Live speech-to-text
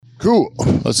Cool.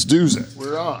 Let's do it.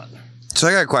 We're on. So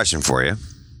I got a question for you.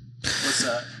 What's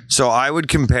that? So I would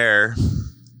compare,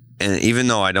 and even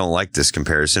though I don't like this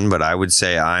comparison, but I would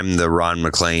say I'm the Ron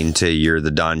McLean to you're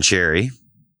the Don Cherry.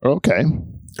 Okay.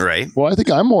 Right? Well, I think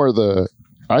I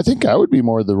would be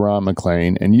more the Ron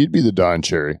McLean and you'd be the Don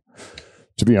Cherry,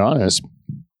 to be honest.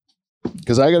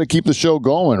 Because I got to keep the show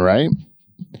going, right?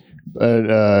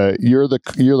 You're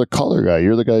the color guy.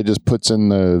 You're the guy that just puts in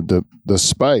the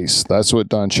spice. That's what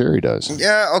Don Cherry does.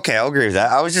 Yeah, okay, I'll agree with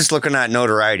that. I was just looking at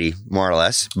notoriety, more or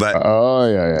less. But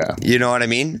yeah. You know what I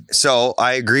mean? So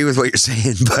I agree with what you're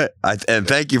saying, but and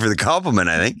thank you for the compliment,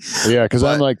 I think. Yeah, because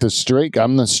I'm like the straight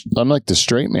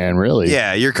man, really.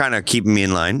 Yeah, you're kind of keeping me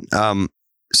in line.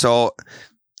 So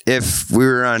if we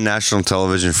were on national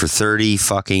television for 30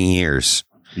 fucking years,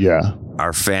 yeah,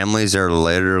 our families are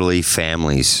literally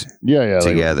families. Yeah,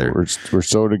 together. Like we're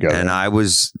so together. And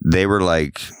they were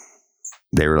like,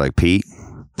 Pete,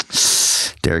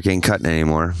 Derek ain't cutting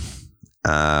anymore.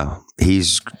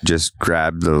 He's just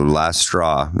grabbed the last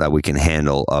straw that we can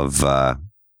handle of,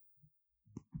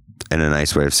 in a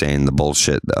nice way of saying, the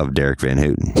bullshit of Derek Van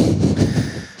Houten.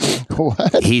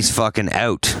 What? He's fucking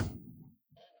out.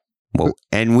 Well,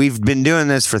 and we've been doing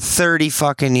this for 30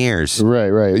 fucking years.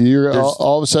 Right. You're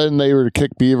all of a sudden they were to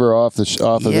kick Beaver off of this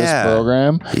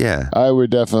program. Yeah, I would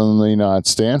definitely not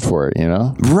stand for it. You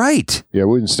know, right? Yeah, I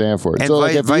wouldn't stand for it. And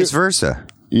so vice versa.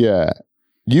 Yeah,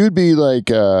 you'd be like,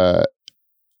 but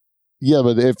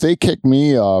if they kick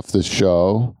me off the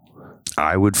show,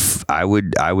 I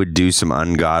would do some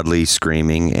ungodly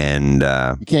screaming and.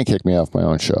 You can't kick me off my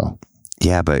own show.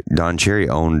 Yeah, but Don Cherry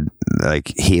owned,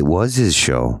 it was his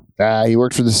show. He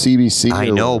worked for the CBC.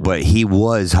 I know, but he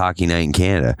was Hockey Night in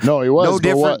Canada. No, he was.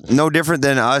 No different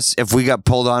than us if we got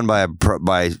pulled on by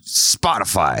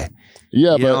Spotify.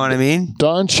 Yeah, you know what I mean?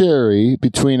 Don Cherry,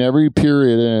 between every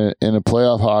period in a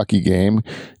playoff hockey game,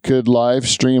 could live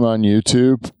stream on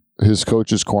YouTube his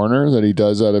coach's corner that he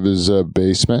does out of his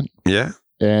basement. Yeah,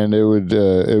 and it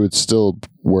would still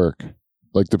work.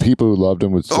 Like the people who loved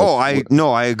him would.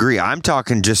 I agree. I'm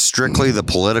talking just strictly the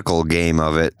political game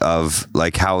of it, of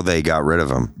like how they got rid of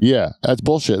him. Yeah, that's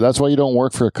bullshit. That's why you don't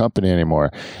work for a company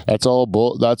anymore. That's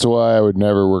all That's why I would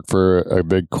never work for a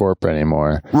big corp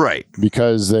anymore. Right.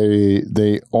 Because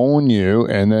they own you,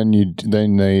 and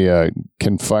then they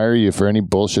can fire you for any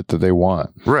bullshit that they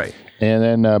want. Right. And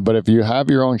then, but if you have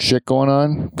your own shit going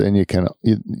on, then you can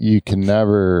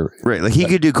never. Right, like he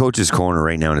could do Coach's Corner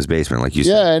right now in his basement, like you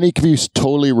said. Yeah, and he could be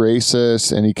totally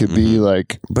racist, and he could be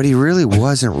like. But he really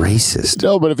wasn't racist.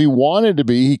 No, but if he wanted to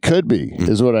be, he could be.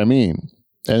 Is what I mean.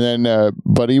 And then,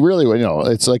 but he really,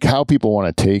 it's like how people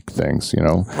want to take things,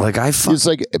 Like it's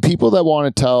like people that want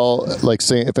to tell, like,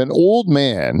 say, if an old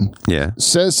man,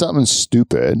 says something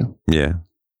stupid,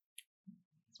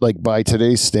 like by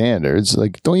today's standards,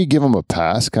 like, don't you give him a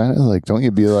pass? Kind of like, don't you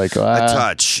be like, a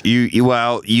touch?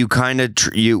 You kind of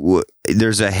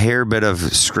there's a hair bit of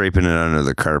scraping it under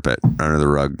the carpet, under the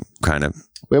rug, kind of.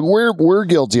 We're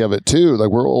guilty of it too. Like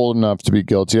we're old enough to be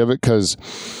guilty of it because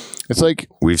it's like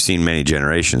we've seen many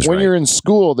generations. When you're in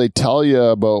school, they tell you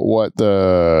about what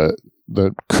the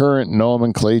current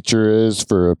nomenclature is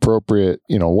for appropriate.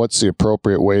 What's the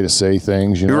appropriate way to say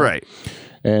things? Right.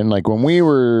 And like when we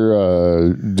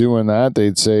were doing that,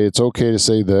 they'd say it's okay to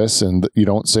say this and you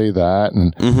don't say that.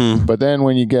 And but then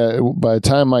by the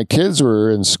time my kids were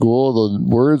in school, the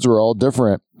words were all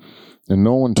different, and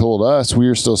no one told us. We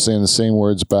were still saying the same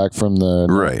words back from the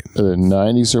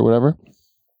 90s or whatever.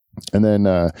 And then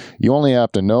you only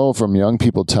have to know from young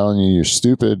people telling you you're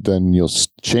stupid, then you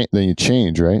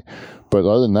change, right? But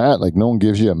other than that, like no one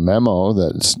gives you a memo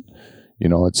that's.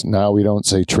 It's now we don't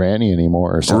say tranny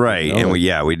anymore or something. Right. And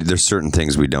there's certain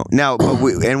things we don't. Now, but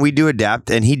we do adapt,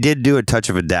 and he did do a touch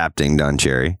of adapting, Don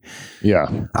Cherry.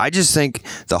 Yeah. I just think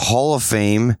the Hall of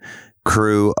Fame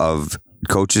crew of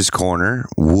Coach's Corner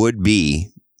would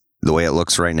be, the way it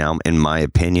looks right now, in my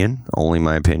opinion, only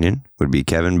my opinion, would be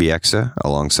Kevin Bieksa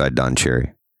alongside Don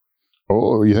Cherry.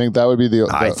 Oh, you think that would be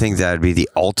I think that would be the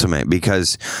ultimate,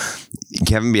 because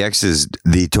Kevin Bieksa is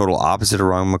the total opposite of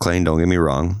Ron McLean, don't get me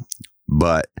wrong.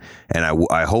 But, and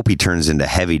I hope he turns into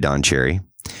heavy Don Cherry,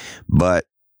 but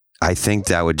I think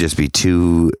that would just be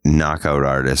two knockout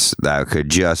artists that could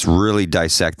just really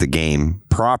dissect the game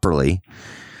properly.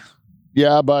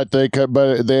 Yeah, but they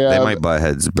might butt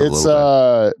heads a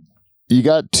little bit. You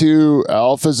got two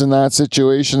alphas in that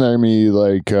situation. I mean,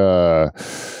 like the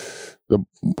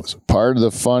part of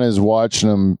the fun is watching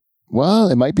them. Well,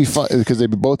 it might be fun because they'd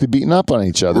both be beating up on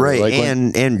each other. Right, like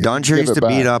and Don Cherry used to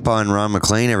beat up on Ron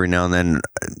McLean every now and then.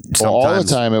 All the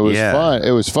time it was fun.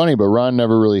 It was funny, but Ron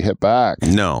never really hit back.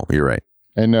 No, you're right.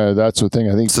 And that's the thing.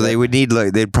 I think so. They would need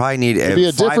they'd probably need. It'd be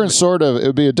a different sort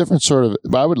of.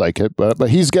 I would like it, but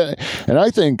he's getting. And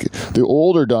I think the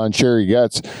older Don Cherry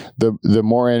gets, the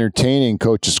more entertaining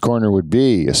Coach's Corner would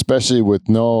be, especially with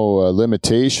no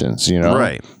limitations.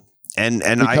 Right. And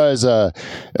because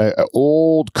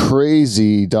old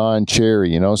crazy Don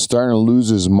Cherry, starting to lose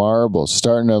his marbles,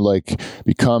 starting to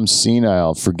become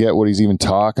senile, forget what he's even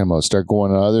talking about, start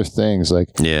going on other things.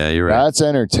 Yeah, you're right. That's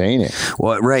entertaining.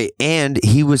 Well, right, and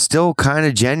he was still kind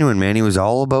of genuine, man. He was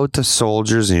all about the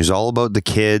soldiers, and he was all about the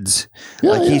kids.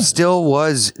 Yeah, he still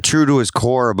was true to his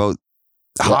core about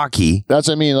hockey. That's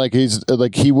what I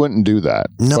mean. He wouldn't do that.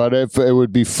 No. But if it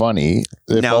would be funny.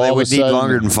 Now they would need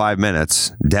longer than 5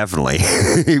 minutes. Definitely.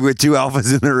 With two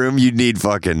alphas in the room, you'd need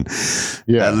fucking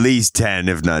at least 10,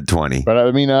 if not 20. But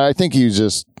I mean, I think he was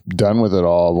just done with it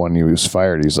all when he was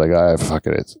fired. He's like, fuck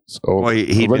it, it's over.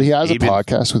 Well, but he has a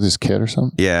podcast with his kid or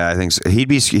something. Yeah, I think so.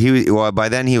 Well, by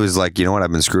then he was like, you know what,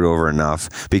 I've been screwed over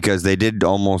enough, because they did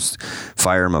almost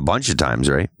fire him a bunch of times,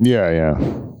 right? Yeah.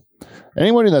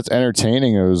 Anybody that's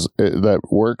entertaining that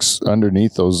works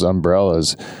underneath those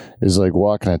umbrellas is like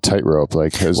walking a tightrope.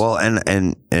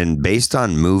 And based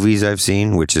on movies I've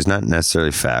seen, which is not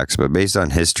necessarily facts, but based on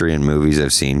history and movies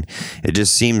I've seen, it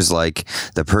just seems like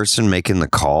the person making the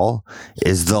call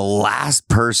is the last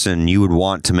person you would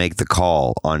want to make the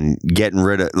call on getting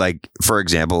rid of, for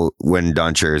example, when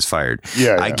Don Cherry is fired.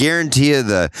 Yeah. I guarantee you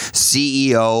the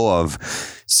CEO of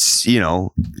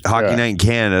Hockey Night in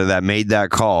Canada that made that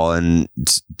call and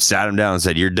sat him down and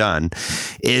said, "You're done,"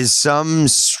 is some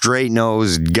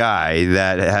straight-nosed guy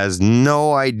that has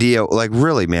no idea.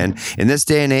 Really, man, in this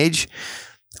day and age,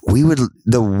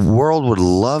 the world would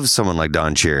love someone like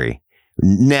Don Cherry.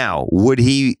 Now, would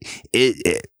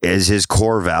is his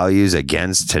core values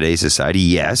against today's society?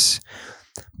 Yes,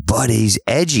 but he's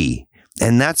edgy,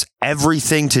 and that's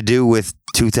everything to do with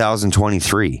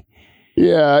 2023.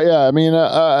 Yeah. I mean,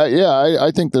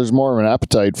 I think there's more of an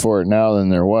appetite for it now than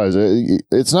there was.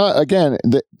 It's not, again,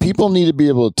 people need to be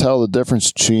able to tell the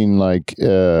difference between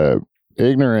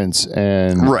ignorance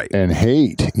and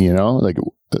hate,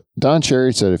 Don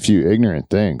Cherry said a few ignorant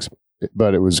things,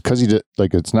 but it was because he did,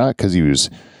 it's not because he was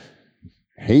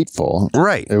hateful,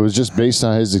 right? It was just based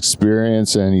on his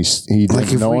experience, and he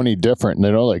didn't know any different.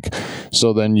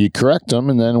 So then you correct him,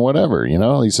 and then whatever,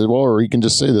 He said, well, or he can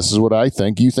just say, "This is what I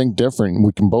think. You think different.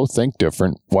 We can both think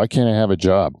different. Why can't I have a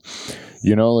job?" I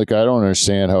don't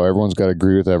understand how everyone's got to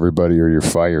agree with everybody, or you're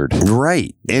fired.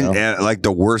 Right, and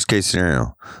the worst case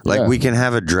scenario, we can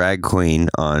have a drag queen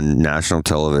on national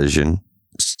television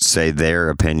say their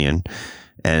opinion.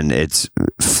 And it's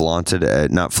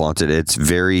not flaunted. It's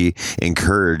very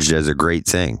encouraged as a great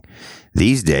thing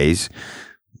these days.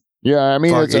 Yeah, I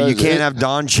mean, you can't have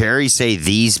Don Cherry say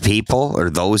these people or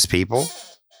those people.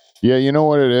 Yeah, you know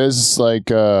what it is? It's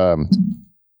like I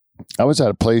was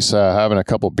at a place having a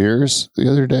couple beers the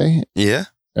other day. Yeah,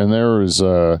 and there was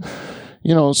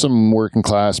some working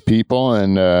class people,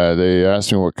 and they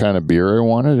asked me what kind of beer I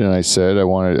wanted, and I said I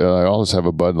always have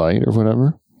a Bud Light or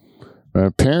whatever. And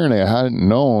apparently, I hadn't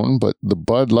known, but the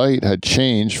Bud Light had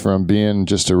changed from being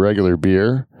just a regular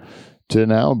beer to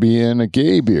now being a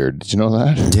gay beer. Did you know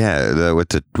that? Yeah, with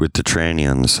the tranny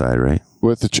on the side, right?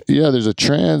 There's a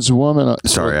trans woman.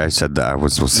 Sorry, I said that. I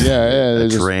was supposed to. Yeah. A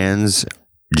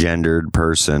transgendered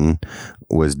person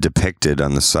was depicted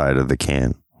on the side of the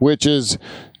can, which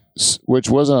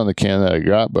wasn't on the can that I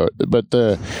got, but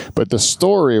the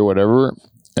story or whatever.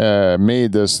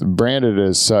 Made this branded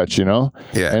as such,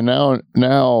 Yeah. And now,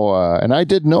 and I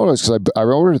did notice because I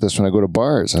ordered this when I go to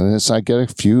bars, and I get a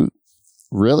few.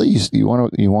 Really, you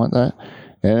want that?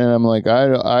 And I'm like,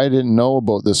 I didn't know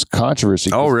about this controversy.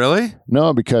 Oh, really?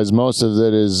 No, because most of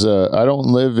it is I don't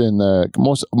live in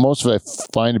most of it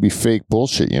I find to be fake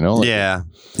bullshit. Yeah,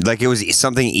 it was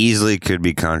something easily could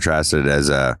be contrasted as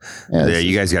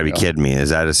you guys got to be kidding me. Is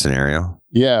that a scenario?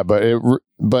 Yeah, but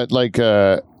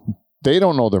they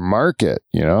don't know their market,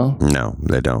 No,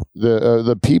 they don't.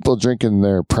 The people drinking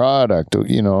their product,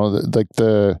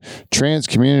 the trans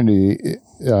community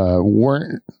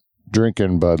weren't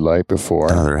drinking Bud Light before.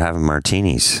 No, they're having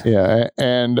martinis. Yeah,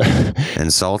 and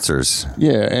seltzers.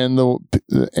 Yeah,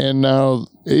 and now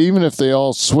even if they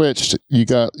all switched, you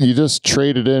just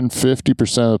traded in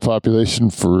 50% of the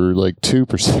population for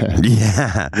 2%.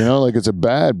 Yeah, it's a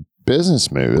bad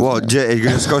business move. Well, it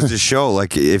just goes to show,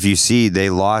 if you see,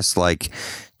 they lost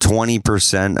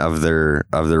 20% of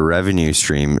their revenue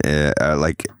stream,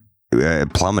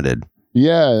 plummeted.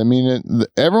 Yeah, I mean,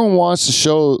 everyone wants to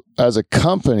show as a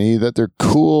company that they're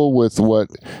cool with what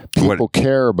people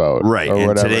care about, right? Or and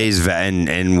whatever.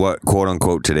 and what quote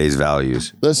unquote today's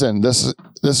values. Listen, this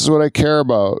is what I care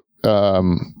about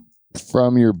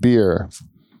from your beer.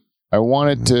 I want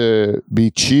it to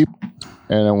be cheap,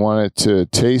 and I want it to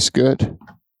taste good.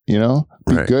 You know,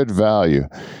 be good value.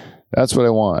 That's what I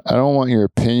want. I don't want your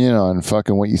opinion on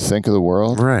fucking what you think of the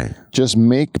world. Right. Just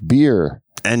make beer.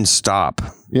 And stop.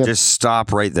 Yep. Just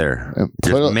stop right there.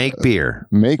 Just make beer.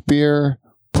 Make beer.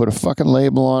 Put a fucking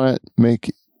label on it.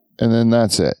 And then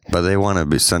that's it. But they want to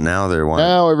be. So now they're wanting.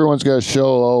 Now everyone's got to show.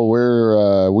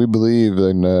 Oh, we believe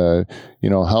in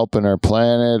helping our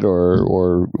planet,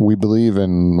 or we believe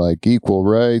in like equal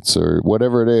rights, or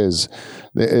whatever it is.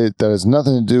 That has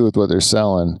nothing to do with what they're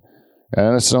selling. And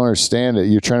I just don't understand it.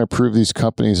 You're trying to prove these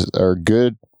companies are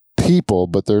good people,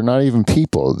 but they're not even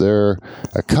people. They're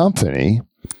a company.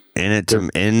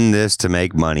 In this to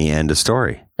make money. End of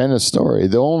story. End of story.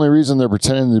 The only reason they're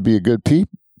pretending to be a good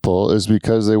people is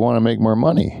because they want to make more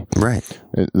money. Right.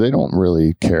 They don't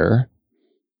really care.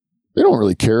 They don't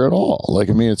really care at all. Like,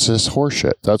 I mean, it's just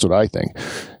horseshit. That's what I think.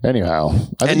 Anyhow,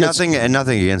 nothing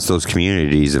against those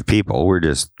communities of people. We're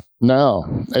just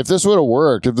no. If this would have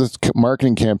worked, if this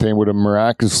marketing campaign would have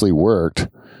miraculously worked,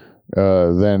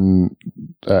 then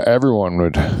everyone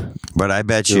would. But I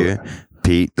bet you,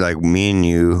 Pete, like me and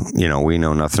you, we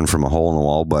know nothing from a hole in the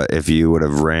wall. But if you would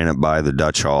have ran it by the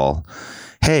Dutch Hall,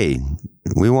 hey,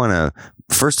 we want to.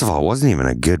 First of all, it wasn't even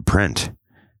a good print.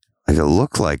 Like it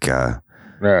looked like a.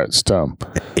 Yeah, it's dumb.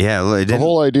 Yeah, the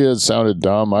whole idea sounded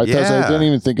dumb. I didn't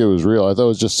even think it was real. I thought it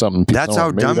was just something. That's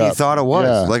how dumb you thought it was.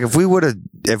 Yeah. Like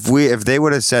if they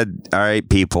would have said, "All right,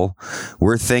 people,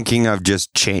 we're thinking of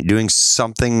just doing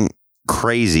something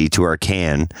crazy to our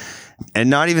can,"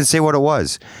 and not even say what it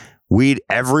was,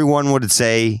 everyone would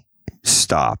say,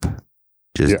 "Stop,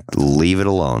 just leave it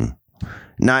alone."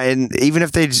 Not, and even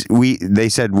if they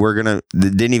said they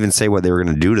didn't even say what they were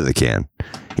gonna do to the can.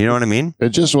 You know what I mean? It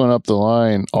just went up the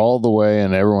line all the way,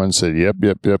 and everyone said, "Yep,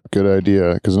 good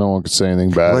idea," because no one could say anything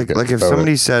bad. Like if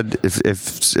somebody said, if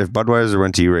Budweiser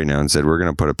went to you right now and said, "We're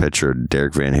gonna put a picture of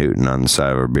Derek Van Houten on the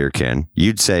side of our beer can,"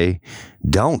 you'd say,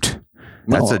 "Don't."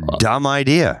 That's a dumb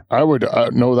idea. I would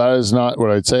no, that is not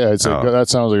what I'd say. I'd say that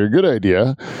sounds like a good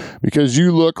idea because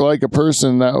you look like a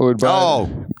person that would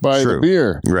buy the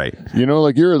beer, right?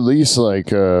 Like you're at least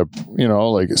like like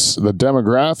the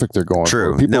demographic they're going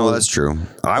for. No, that's true.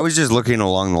 I was just looking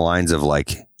along the lines of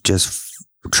like just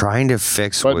trying to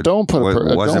fix what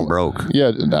wasn't broke. Yeah,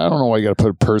 I don't know why you got to put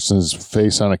a person's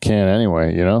face on a can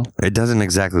anyway. It doesn't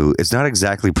exactly. It's not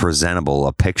exactly presentable.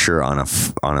 A picture on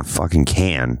a fucking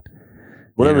can.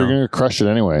 Whatever, you're going to crush it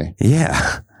anyway.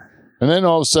 Yeah. And then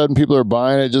all of a sudden people are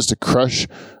buying it just to crush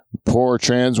poor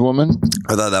trans woman.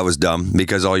 I thought that was dumb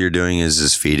because all you're doing is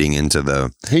just feeding into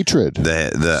the hatred,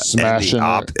 the smashing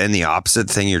and the opposite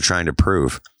thing you're trying to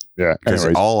prove. Yeah.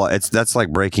 Because that's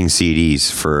like breaking CDs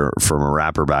from a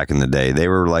rapper back in the day. They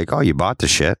were like, "Oh, you bought the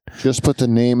shit. Just put the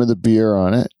name of the beer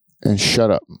on it and shut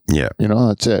up." Yeah.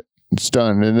 That's it. It's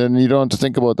done. And then you don't have to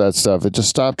think about that stuff. Just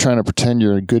stop trying to pretend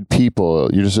you're good people.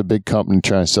 You're just a big company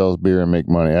trying to sell beer and make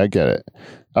money. I get it.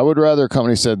 I would rather a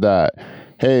company said that.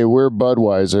 Hey, we're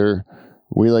Budweiser.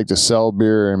 We like to sell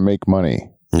beer and make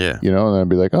money. Yeah. And then I'd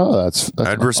be like, oh, that's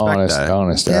I'd respect that.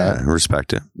 Honest. Yeah,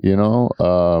 respect it.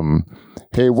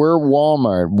 Hey, we're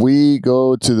Walmart. We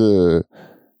go to the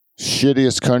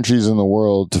shittiest countries in the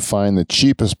world to find the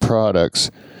cheapest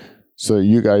products so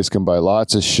you guys can buy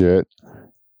lots of shit.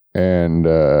 And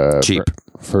cheap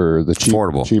for the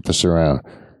affordable, cheapest around.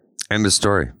 End of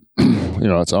story.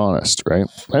 It's honest, right?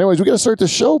 Anyways, we got to start the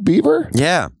show, Beaver.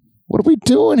 Yeah. What are we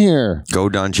doing here? Go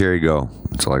Don Cherry, go.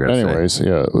 That's all I got to say. Anyways,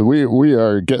 yeah, we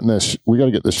are getting this. We got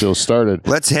to get this show started.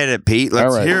 Let's hit it, Pete.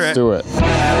 Let's hear it. Let's do it.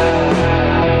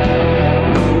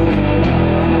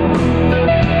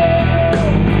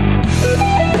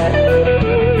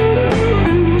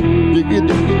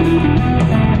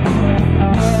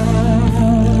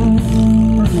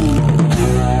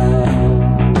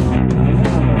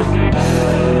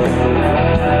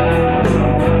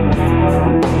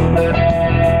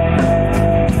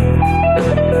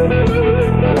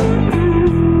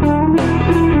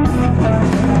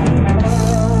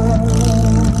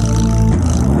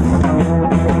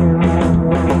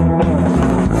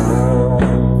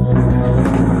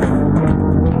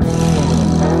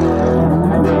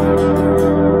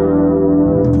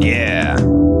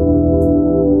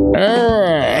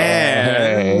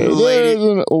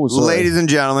 Ladies and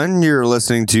gentlemen, you're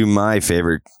listening to my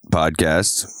favorite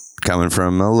podcast coming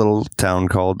from a little town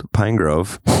called Pine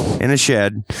Grove in a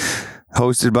shed,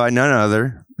 hosted by none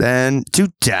other than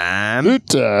two-time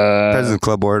President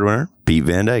Club Award winner, Pete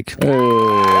Van Dyke. Hey,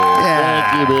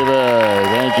 yeah. Thank you, Beaver.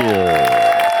 Thank you.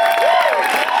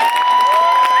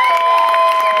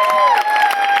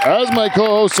 As my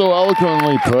co-host so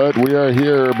eloquently put, we are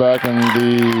here back in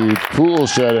the pool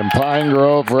shed in Pine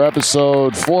Grove for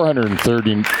episode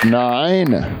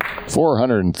 439.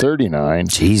 439.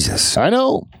 Jesus. I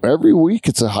know. Every week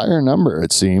it's a higher number,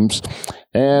 it seems.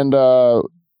 And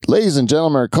ladies and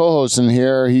gentlemen, our co-host in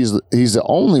here, he's the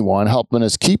only one helping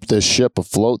us keep this ship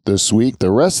afloat this week. The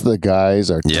rest of the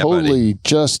guys are totally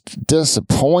just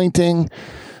disappointing.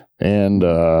 And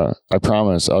I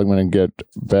promise I'm going to get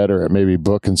better at maybe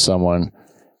booking someone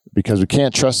because we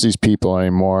can't trust these people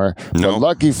anymore. Nope. But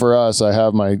lucky for us, I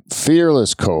have my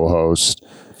fearless co-host.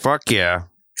 Fuck yeah.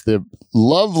 The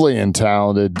lovely and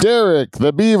talented Derek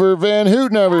the Beaver Van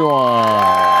Houten, everyone.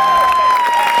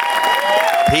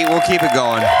 Pete, we'll keep it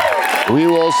going. We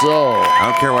will so.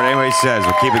 I don't care what anybody says.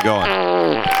 We'll keep it going.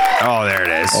 Oh, there it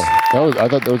is. I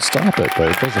thought that would stop it, but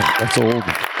it doesn't. That's old.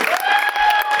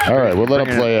 All right, we'll let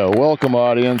them play out. Welcome,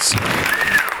 audience.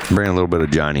 Bring a little bit of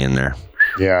Johnny in there.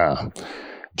 Yeah.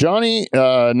 Johnny,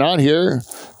 not here.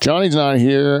 Johnny's not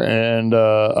here, and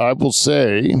I will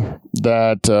say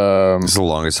that... this is the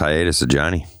longest hiatus of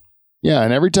Johnny. Yeah,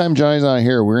 and every time Johnny's not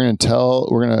here, we're going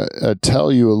to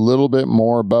tell you a little bit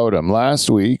more about him. Last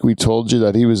week, we told you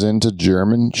that he was into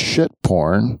German shit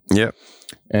porn. Yep.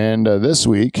 And this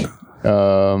week...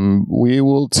 we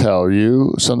will tell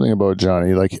you something about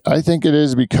Johnny. Like, I think it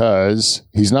is because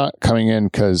he's not coming in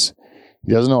because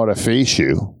he doesn't know how to face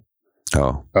you.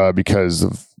 Oh. Because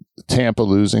of Tampa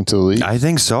losing to the league. I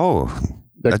think so.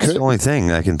 That's the only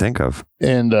thing I can think of.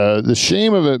 And the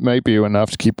shame of it might be enough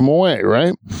to keep him away,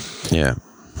 right? Yeah.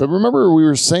 But remember, we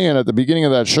were saying at the beginning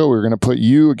of that show, we were going to put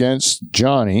you against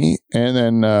Johnny, and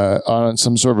then on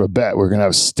some sort of a bet, we are going to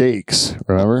have stakes,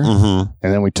 remember? Mm-hmm.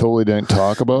 And then we totally didn't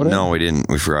talk about it. No, we didn't.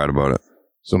 We forgot about it.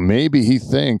 So maybe he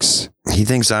thinks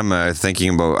I'm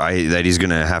thinking about that he's going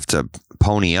to have to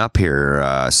pony up here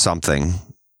something.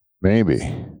 Maybe.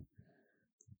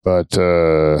 But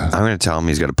I'm going to tell him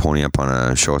he's got to pony up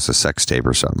on show us a sex tape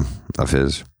or something of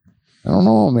his. I don't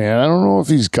know, man. I don't know if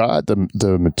he's got the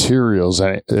materials.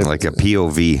 Like a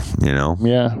POV, you know?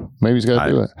 Yeah, maybe he's got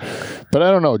to do it. But I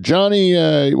don't know. Johnny,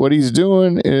 what he's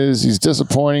doing is he's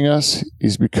disappointing us.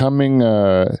 He's becoming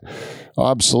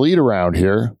obsolete around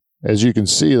here. As you can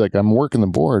see, like, I'm working the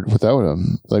board without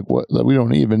him. Like, what? Like, we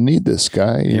don't even need this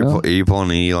guy. Are you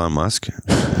pulling an Elon Musk?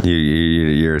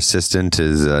 Your assistant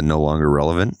is no longer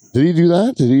relevant. Did he do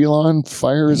that? Did Elon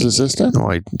fire his assistant? No,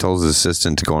 he told his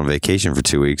assistant to go on vacation for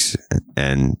 2 weeks,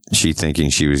 and she, thinking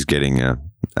she was getting a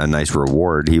nice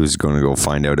reward, he was going to go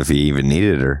find out if he even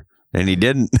needed her, and he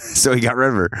didn't. So he got rid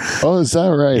of her. Oh, is that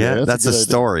right? Yeah, that's the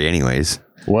story, anyways.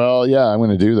 Well, yeah, I'm going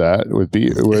to do that with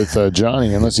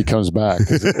Johnny unless he comes back.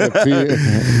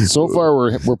 So far,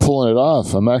 we're pulling it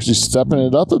off. I'm actually stepping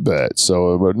it up a bit.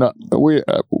 So, but not we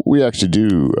actually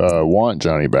do want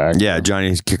Johnny back. Yeah,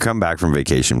 Johnny, come back from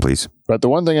vacation, please. But the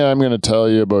one thing I'm going to tell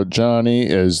you about Johnny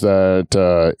is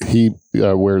that he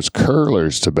wears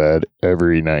curlers to bed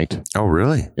every night. Oh,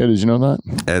 really? Yeah, did you know that?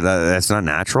 That's not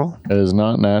natural? It is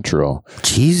not natural.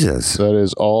 Jesus. That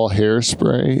is all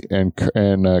hairspray and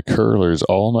curlers,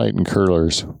 all night in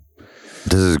curlers.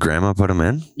 Does his grandma put them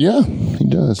in? Yeah, he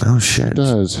does. Oh, shit. He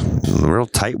does. Real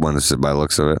tight ones by the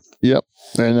looks of it. Yep.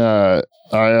 And I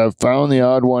have found the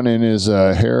odd one in his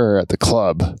hair at the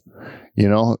club. You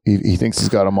know, he thinks he's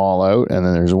got them all out, and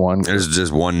then there's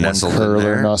just one nestled curler in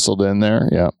there. Nestled in there.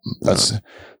 Yeah, that's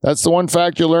the one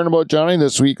fact you'll learn about Johnny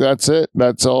this week. That's it.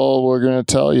 That's all we're going to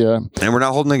tell you. And we're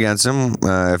not holding against him.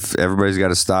 If everybody's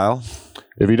got a style.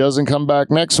 If he doesn't come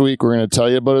back next week, we're going to tell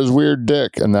you about his weird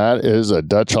dick, and that is a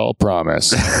Dutch Hall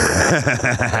promise.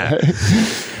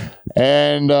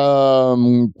 And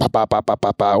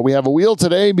we have a wheel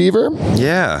today, Beaver.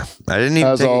 Yeah, I didn't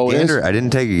even take a gander. I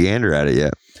didn't take a gander at it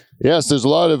yet. Yes, there's a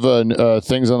lot of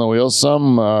things on the wheel.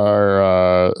 Some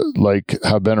are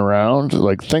have been around.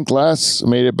 Like Think Less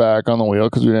made it back on the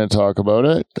wheel because we didn't talk about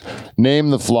it.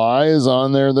 Name the Fly is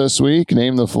on there this week.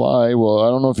 Name the Fly. Well, I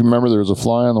don't know if you remember, there was a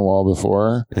fly on the wall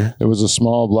before. Yeah. It was a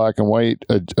small black and white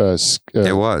it was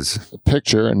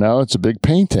picture, and now it's a big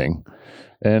painting.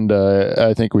 And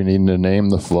I think we need to name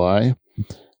the Fly.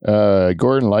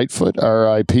 Gordon Lightfoot,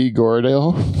 R.I.P.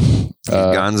 Gordale.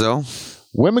 Gonzo.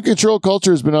 Women control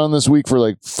culture has been on this week for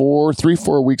like 4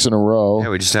 weeks in a row. Yeah,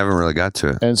 we just haven't really got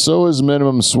to it. And so is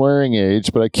minimum swearing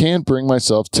age, but I can't bring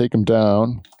myself to take them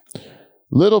down.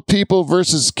 Little People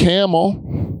versus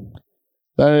Camel.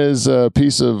 That is a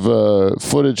piece of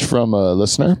footage from a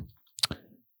listener.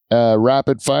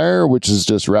 rapid fire, which is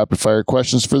just rapid fire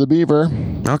questions for the beaver.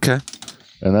 Okay.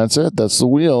 And that's it. That's the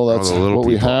wheel. That's what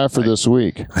we have for this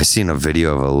week. I seen a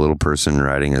video of a little person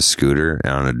riding a scooter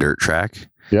on a dirt track.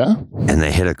 Yeah. And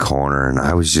they hit a corner, and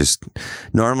I was just,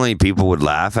 normally people would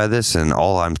laugh at this, and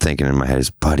all I'm thinking in my head is,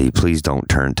 buddy, please don't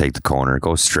turn, take the corner,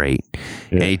 go straight. Yeah.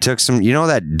 And he took some,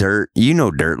 that dirt,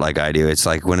 dirt like I do. It's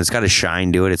like when it's got a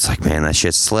shine to it, it's like, man, that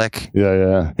shit's slick.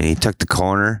 Yeah. And he took the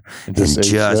corner and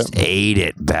just ate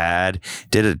it bad.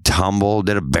 Did a tumble,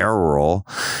 did a barrel roll,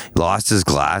 lost his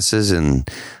glasses, and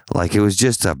like it was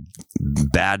just a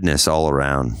badness all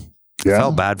around. Yeah.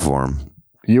 Felt bad for him.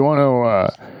 You want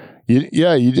to,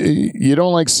 you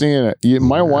don't like seeing it.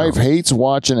 My wife hates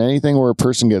watching anything where a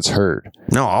person gets hurt.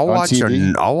 No, I'll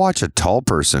watch a tall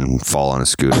person fall on a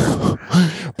scooter.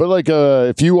 But like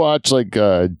if you watch like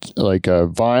a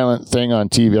violent thing on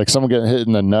TV, like someone getting hit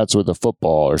in the nuts with a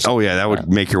football or something. Oh yeah, that would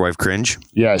make your wife cringe.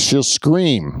 Yeah, she'll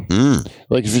scream.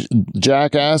 Like if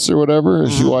Jackass or whatever,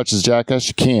 if she watches Jackass,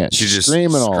 she can't. She's just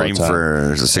screaming all the time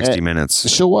for 60 minutes.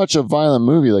 She'll watch a violent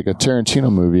movie like a Tarantino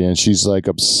movie, and she's like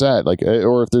upset. Like,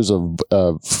 or if there's a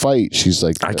fight, she's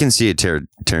like, I can see a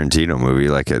Tarantino movie.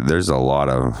 Like there's a lot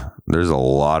of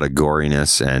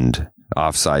goriness and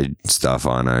offside stuff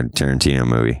on a Tarantino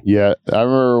movie. Yeah, I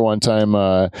remember one time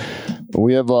I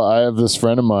have this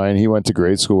friend of mine. He went to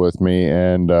grade school with me,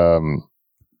 and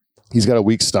he's got a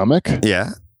weak stomach.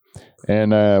 Yeah.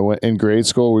 And in grade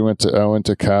school, I went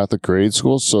to Catholic grade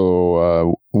school.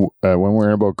 So when we were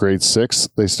in about grade 6,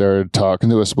 they started talking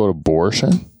to us about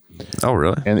abortion. Oh,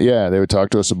 really? And yeah, they would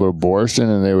talk to us about abortion,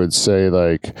 and they would say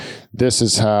like, this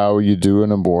is how you do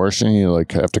an abortion. You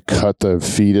like have to cut the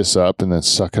fetus up and then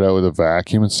suck it out with a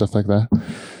vacuum and stuff like that.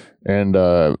 And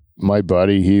my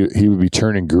buddy, he would be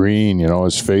turning green.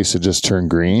 His face had just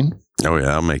turned green. Oh yeah,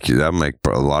 that'll make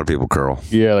a lot of people curl.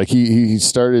 Yeah, like he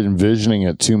started envisioning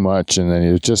it too much, and then he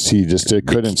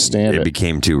couldn't stand it. It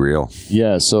became too real.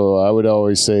 Yeah, so I would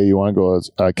always say, you want to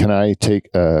go? Can I take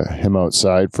him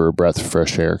outside for a breath of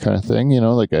fresh air, kind of thing? Then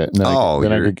I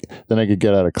could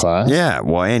get out of class. Yeah,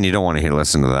 well, and you don't want to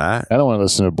listen to that. I don't want to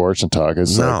listen to abortion talk.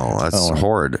 That's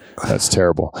horrid. That's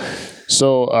terrible.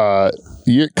 So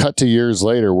cut to years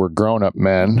later, we're grown up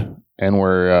men. And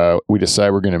we decide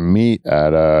we're going to meet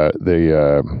at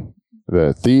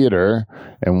the theater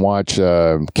and watch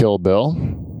Kill Bill.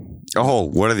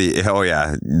 Oh, oh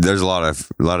yeah, there's a lot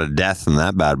of death in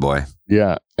that bad boy.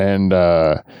 Yeah, and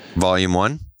Volume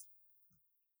 1.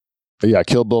 Yeah,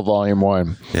 Kill Bill Volume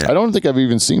 1. Yeah. I don't think I've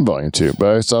even seen Volume 2,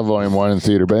 but I saw Volume 1 in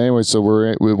theater. But anyway, so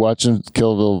we're watching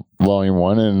Kill Bill Volume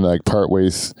 1, and like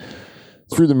partway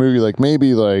through the movie, like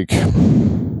maybe like.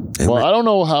 Well, I don't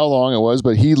know how long it was,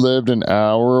 but he lived an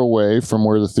hour away from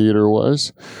where the theater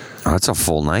was. Oh, that's a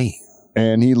full night.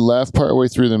 And he left partway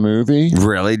through the movie.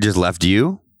 Really? Just left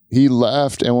you? He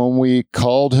left, and when we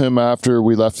called him after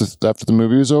the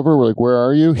movie was over, we're like, "Where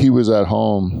are you?" He was at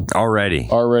home already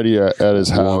at his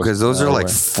house. Well, because those are like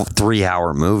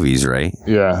 3-hour movies, right?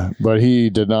 Yeah, but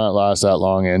he did not last that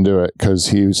long into it because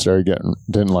he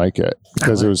didn't like it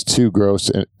because it was too gross.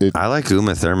 I like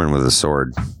Uma Thurman with a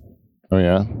sword. Oh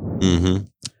yeah. Mm-hmm.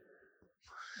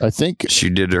 I think she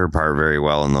did her part very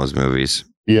well in those movies.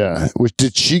 Yeah. Which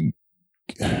did she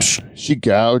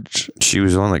gouge? She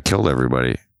was the one that killed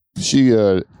everybody. She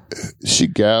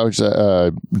gouged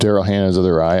Daryl Hannah's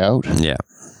other eye out. Yeah.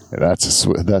 That's a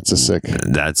sick.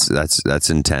 That's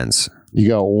intense. You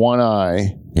got one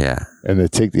eye. Yeah. And they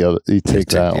take the other. You take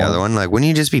that the other one. Like, wouldn't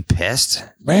you just be pissed?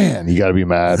 Man, you got to be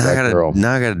mad. Now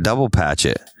I got to double patch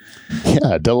it.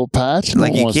 Yeah, double patch.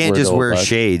 Like you can't just wear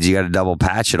shades. You got to double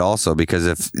patch it also because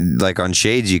if like on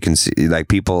shades you can see like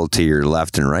people to your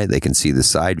left and right they can see the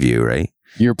side view, right?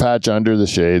 Your patch under the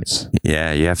shades.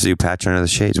 Yeah, you have to do patch under the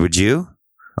shades. Would you?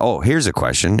 Oh, here's a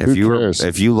question: if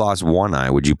you lost one eye,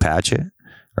 would you patch it,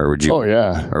 or would you? Oh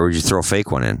yeah. Or would you throw a fake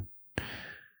one in?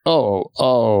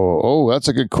 Oh, that's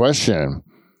a good question.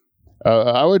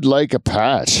 I would like a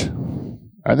patch.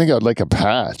 I think I would like a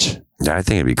patch. Yeah, I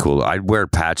think it'd be cool. I'd wear a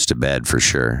patch to bed for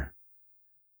sure.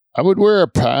 I would wear a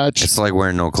patch. It's like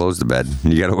wearing no clothes to bed.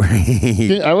 You got to wear...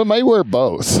 I might wear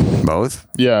both. Both?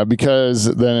 Yeah, because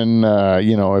then,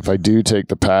 if I do take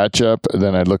the patch up,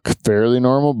 then I'd look fairly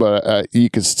normal, but I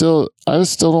just still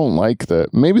don't like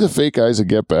that. Maybe the fake eyes would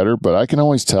get better, but I can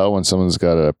always tell when someone's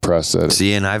got a prosthetic.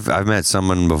 See, and I've met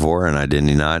someone before, and I did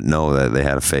not know that they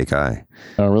had a fake eye.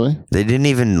 Oh, really? They didn't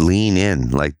even lean in,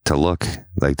 like, to look.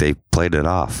 Like, they played it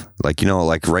off. Like,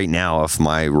 like right now, if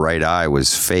my right eye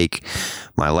was fake,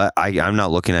 I'm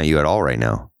not looking at you at all right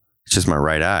now. It's just my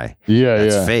right eye. Yeah,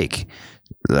 That's fake.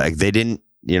 Like, they didn't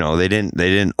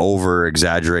over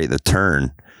exaggerate the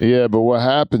turn. Yeah, but what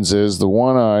happens is the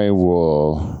one eye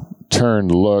will turn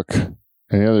to look, and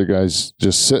the other guy's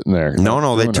just sitting there.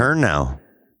 No, they turn now.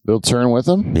 They'll turn with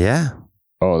them? Yeah.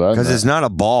 Oh, that's because it's not a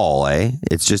ball, eh?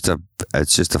 It's just a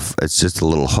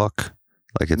little hook.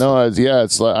 Like it's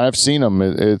it's like I've seen them.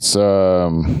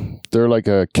 They're like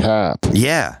a cap.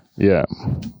 Yeah. Yeah.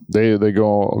 They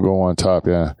go on top.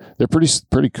 Yeah, they're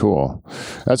pretty cool.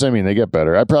 That's what I mean. They get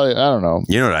better. I don't know.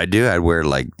 You know what I do? I'd wear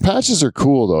like patches are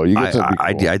cool though. You get to be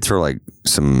cool. I'd throw like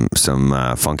some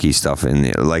funky stuff in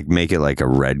there, like make it like a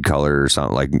red color or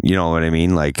something. Like you know what I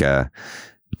mean? Like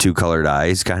 2 colored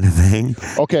eyes kind of thing.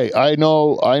 Okay, I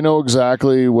know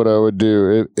exactly what I would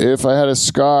do if I had a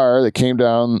scar that came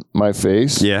down my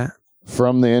face. Yeah.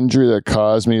 From the injury that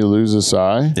caused me to lose this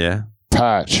eye. Yeah.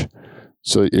 Patch.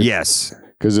 So yes.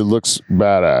 Because it looks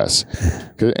badass.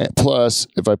 Plus,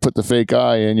 if I put the fake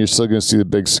eye in, you're still going to see the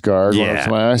big scar going up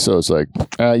to my eye. So it's like,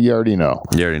 you already know.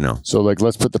 You already know. So like,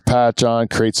 let's put the patch on,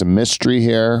 create some mystery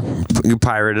here. You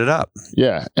pirate it up.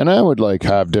 Yeah. And I would like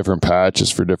have different patches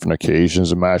for different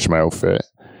occasions to match my outfit.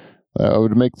 I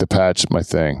would make the patch my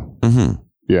thing. Mm-hmm.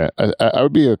 Yeah. I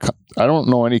would be I don't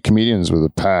know any comedians with a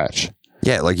patch.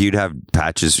 Yeah, like you'd have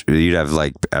patches. You'd have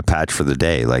like a patch for the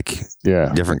day, like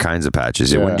different kinds of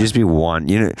patches. It wouldn't just be one.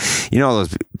 You know all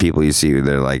those people you see.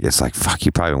 They're like, it's like fuck.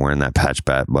 You probably been wearing that patch,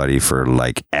 buddy, for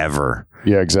like ever.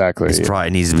 Yeah, exactly. It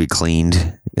probably needs to be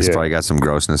cleaned. It's probably got some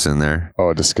grossness in there.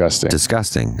 Oh, disgusting!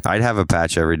 Disgusting. I'd have a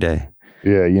patch every day.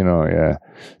 Yeah, yeah.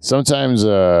 Sometimes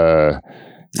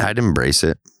I'd embrace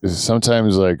it.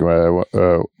 Sometimes like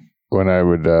when I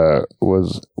would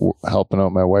was helping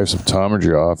out my wife's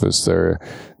optometry office,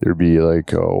 there'd be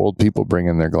like old people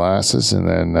bringing their glasses, and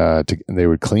then they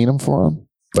would clean them for them.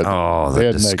 But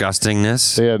the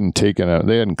disgustingness! They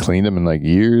hadn't cleaned them in like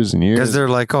years and years. Because they're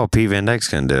like, P. Van Dyke's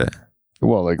gonna do it.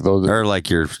 Well, like those, or like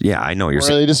I know you're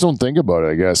saying. They just don't think about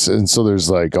it, I guess. And so there's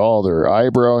like all their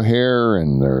eyebrow hair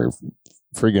and their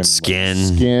friggin'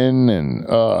 skin, and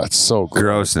it's so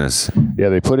grossness. Yeah,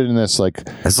 they put it in this like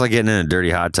it's like getting in a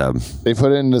dirty hot tub. They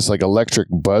put it in this like electric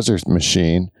buzzer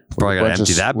machine. Probably gotta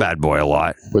empty that bad boy a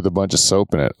lot with a bunch of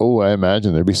soap in it. Oh, I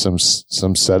imagine there'd be some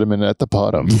sediment at the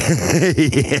bottom.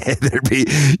 Yeah, there'd be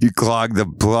you clog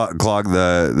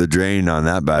the drain on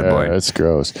that bad boy. That's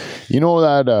gross. You know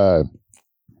that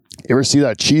you ever see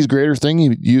that cheese grater thing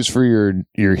you use for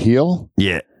your heel?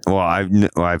 Yeah. Well,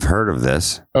 I've heard of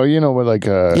this. Oh, with like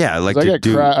I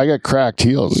got cracked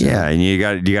heels. Yeah, and you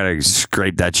got to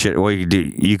scrape that shit. Well,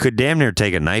 you could damn near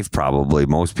take a knife, probably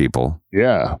most people.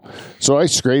 Yeah, so I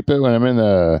scrape it when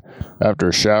I'm after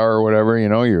a shower or whatever.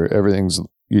 Everything's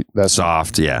that's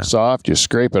soft. Yeah, soft. You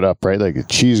scrape it up, right? Like a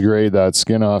cheese grate that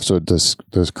skin off, so those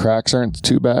cracks aren't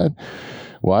too bad.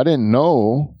 Well, I didn't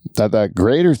know that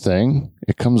grater thing,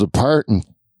 it comes apart in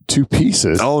 2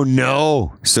 pieces. Oh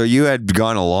no! So you had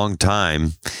gone a long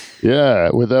time. Yeah,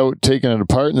 without taking it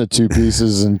apart in the 2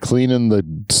 pieces and cleaning the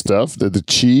stuff, the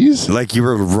cheese. Like you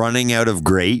were running out of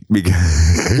grate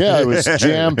because it was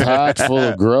jam packed full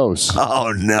of gross.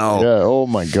 Oh no! Yeah. Oh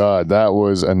my God, that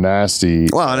was a nasty.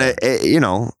 Well, and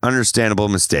it understandable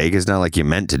mistake. It's not like you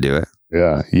meant to do it.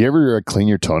 Yeah. You ever clean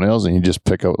your toenails and you just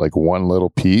pick out like one little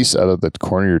piece out of the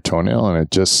corner of your toenail and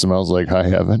it just smells like high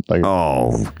heaven? Like,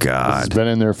 oh God. It's been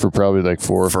in there for probably like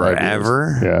 4 or 5 years.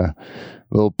 Forever? Yeah.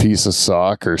 A little piece of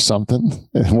sock or something,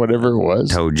 whatever it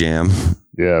was. Toe jam.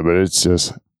 Yeah, but it's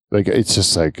just like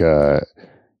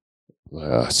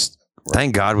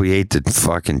thank God we ate the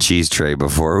fucking cheese tray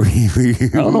bore we I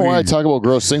don't know why I talk about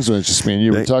gross things when it's just me and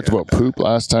you. We talked about poop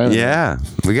last time. Yeah.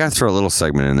 We got to throw a little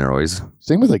segment in there always.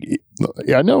 Same with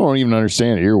I don't even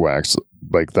understand earwax.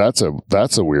 Like that's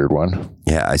a weird one.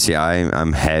 Yeah, I see.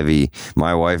 I'm heavy.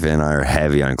 My wife and I are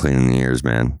heavy on cleaning the ears,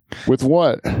 man. With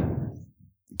what?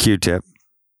 Q-tip.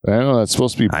 I know that's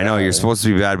supposed to be bad. I know you're supposed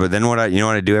to be bad, but then what I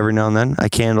do every now and then? I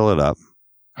candle it up.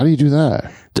 How do you do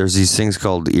that? There's these things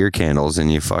called ear candles,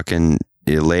 and you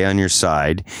lay on your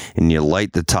side and you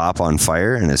light the top on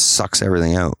fire, and it sucks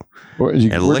everything out.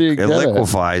 It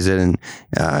liquefies it, and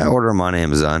I order them on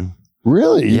Amazon.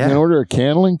 Really? You can order a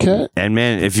candling kit? And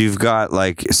man, if you've got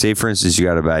say for instance you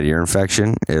got a bad ear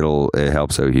infection, it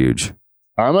helps out huge.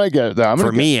 I might get that.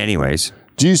 For me anyways.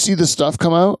 Do you see the stuff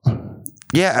come out?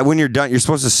 Yeah, when you're done, you're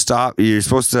supposed to stop. You're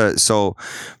supposed to. So,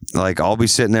 I'll be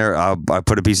sitting there. I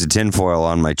put a piece of tinfoil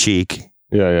on my cheek.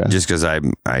 Yeah. Just because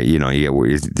you get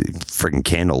freaking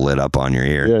candle lit up on your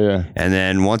ear. Yeah. And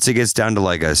then once it gets down to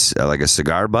like a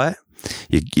cigar butt,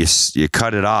 you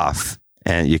cut it off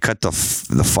and you cut the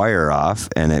fire off,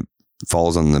 and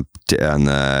falls on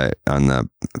the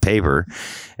paper,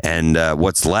 and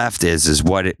what's left is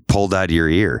what it pulled out of your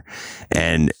ear,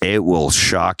 and it will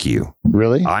shock you.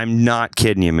 Really? I'm not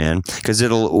kidding you, man. Because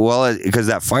because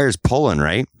that fire's pulling,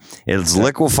 right? It's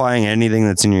liquefying anything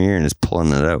that's in your ear and it's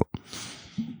pulling it out.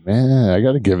 Man, I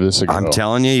got to give this a go. I'm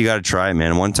telling you, you got to try it,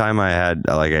 man. One time I had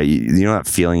you know that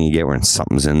feeling you get when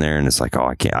something's in there and it's like, oh,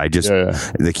 I can't.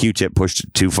 The Q-tip pushed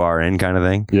it too far in, kind of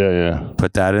thing. Yeah.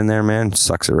 Put that in there, man.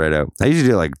 Sucks it right out. I usually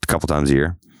do it like a couple times a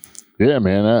year. Yeah,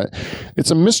 man. It's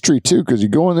a mystery too, because you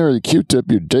go in there with a Q-tip,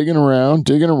 you're digging around.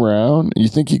 You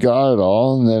think you got it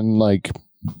all, and then like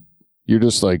you're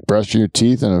just like brushing your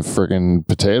teeth and a freaking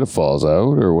potato falls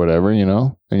out or whatever, you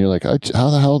know? And you're like, how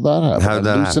the hell did that happen? How did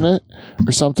that loosen it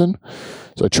or something?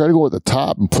 So I try to go at the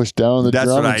top and push down the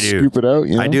drum and scoop it out.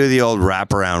 You know? I do the old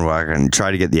wraparound walk and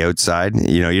try to get the outside.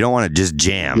 You know, you don't want to just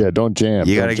jam. Yeah, don't jam.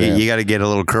 You gotta get a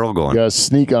little curl going. You gotta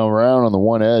sneak around on the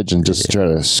one edge and just try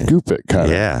to scoop it, kind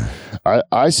of. Yeah.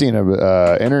 I seen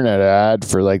a internet ad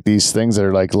for like these things that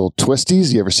are like little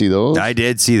twisties. You ever see those? I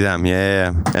did see them.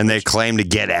 Yeah. And they claim to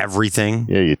get everything.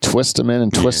 Yeah, you twist them in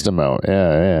and twist them out.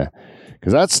 Yeah.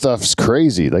 Because that stuff's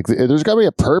crazy. Like, there's got to be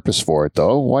a purpose for it,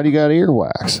 though. Why do you got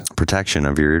earwax? Protection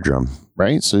of your eardrum.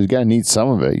 Right? So you got to need some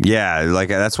of it. Yeah, like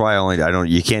that's why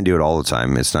you can't do it all the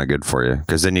time. It's not good for you.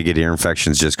 Because then you get ear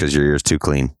infections just because your ear's too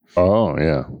clean. Oh,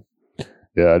 yeah.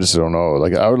 Yeah, I just don't know.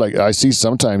 Like, I see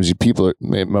sometimes people,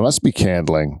 it must be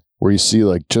candling, where you see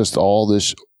like just all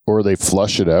this, or they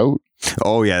flush it out.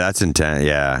 Oh, yeah, that's intense.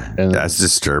 Yeah. And that's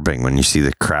disturbing when you see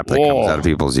the crap that comes out of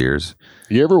people's ears.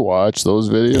 You ever watch those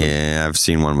videos? Yeah, I've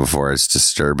seen one before. It's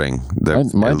disturbing.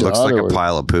 It looks like a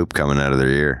pile of poop coming out of their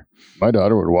ear. My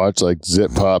daughter would watch like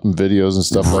zip popping videos and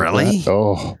stuff like that. Really?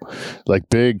 Oh, like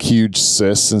big, huge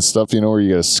cysts and stuff, you know, where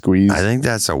you got to squeeze. I think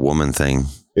that's a woman thing.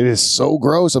 It is so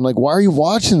gross. I'm like, why are you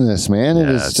watching this, man? It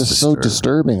is just so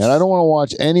disturbing. And I don't want to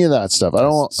watch any of that stuff.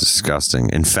 It's disgusting.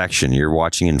 Infection. You're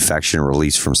watching infection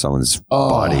release from someone's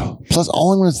body. Plus,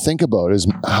 all I'm going to think about is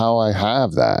how I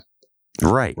have that.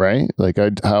 Right. Like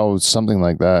how something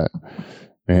like that,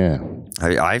 man.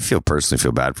 I personally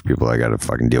feel bad for people that got to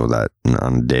fucking deal with that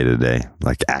on a day to day,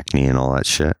 like acne and all that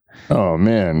shit. Oh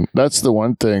man, that's the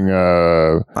one thing.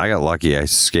 I got lucky. I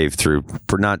scaved through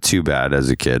for not too bad as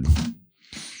a kid.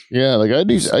 Yeah, like I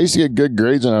used to get good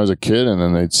grades when I was a kid, and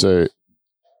then they'd say,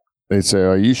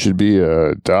 "Oh, you should be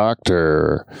a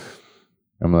doctor."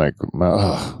 I'm like,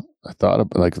 oh, I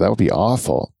thought like that would be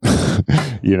awful,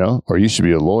 you know, or you should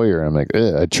be a lawyer. I'm like,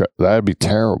 that'd be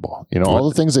terrible. You know, all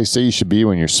the things they say you should be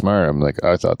when you're smart. I'm like,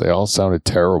 I thought they all sounded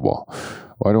terrible.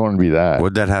 Why do I want to be that?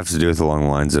 What'd that have to do with along the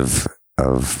lines of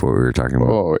what we were talking about?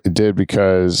 Oh, it did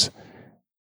because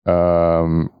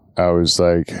I was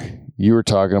like, you were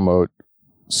talking about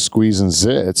squeezing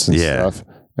zits and stuff.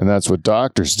 And that's what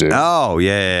doctors do. Oh,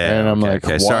 yeah. And I'm like,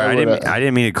 sorry, I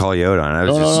didn't mean to call you out on it.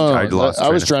 I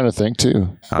was trying to think too.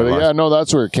 But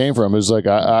that's where it came from. It was like,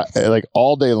 I like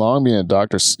all day long being a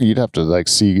doctor, you'd have to like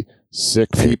see sick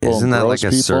people. Isn't that like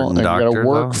a certain doctor? You got to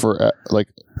work for like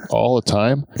all the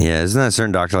time. Yeah. Isn't that a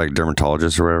certain doctor, like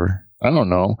dermatologist or whatever? I don't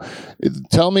know.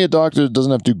 Tell me a doctor that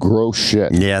doesn't have to do gross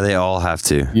shit. Yeah, they all have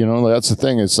to. You know, that's the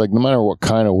thing. It's like no matter what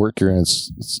kind of work you're in,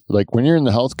 it's like when you're in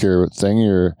the healthcare thing,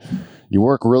 you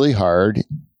work really hard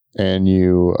and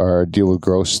you deal with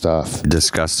gross stuff.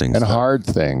 Disgusting and stuff.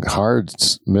 hard,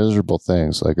 miserable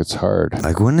things. Like it's hard.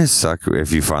 Like wouldn't it suck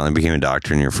if you finally became a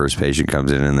doctor and your first patient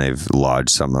comes in and they've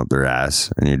lodged something up their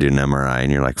ass and you're doing an MRI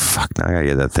and you're like, fuck, now I gotta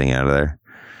get that thing out of there.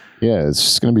 Yeah, it's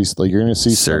just going to be like, you're going to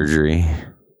see surgery.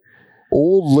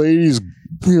 Old ladies,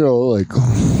 you know, like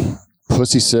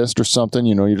pussy cyst or something,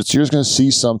 you know, you're just going to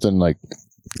see something like,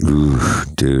 ooh,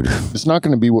 dude. It's not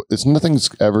going to be, nothing's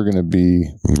ever going to be.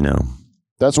 No.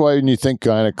 That's why when you think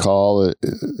gynecologist,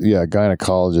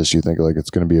 you think like it's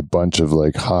going to be a bunch of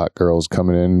like hot girls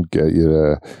coming in, get you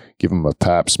to give them a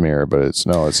pap smear, but it's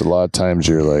a lot of times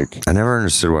you're like. I never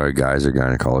understood why guys are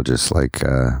gynecologists. Like,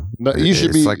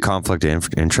 it's like conflict of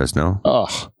interest, no?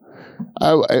 Oh.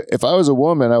 If I was a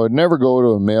woman, I would never go to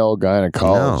a male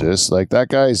gynecologist. No. Like that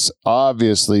guy's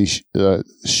obviously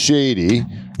shady.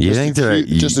 You think that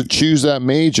just to choose that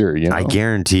major? You know, I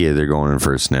guarantee you they're going in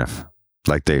for a sniff.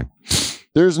 Like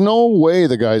there's no way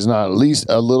the guy's not at least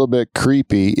a little bit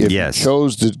creepy if you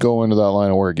chose to go into that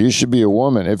line of work. You should be a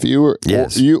woman. If you were,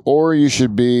 or you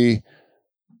should be.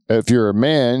 If you're a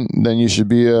man, then you should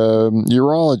be a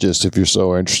urologist if you're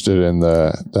so interested in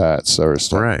that sort of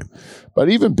stuff. Right. But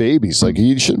even babies, like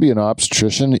you shouldn't be an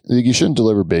obstetrician. You shouldn't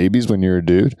deliver babies when you're a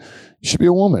dude. You should be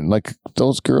a woman. Like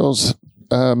those girls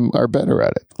are better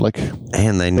at it. Like,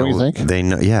 and they know. Don't you think? They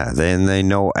know. Yeah. They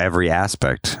know every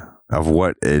aspect of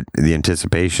the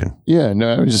anticipation. Yeah,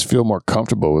 no, I would just feel more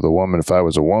comfortable with a woman if I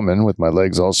was a woman with my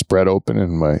legs all spread open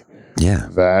and my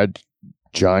vag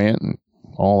giant and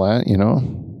all that, you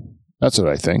know? That's what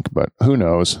I think, but who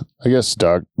knows? I guess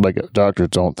doctors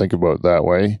don't think about it that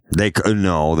way. They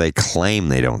claim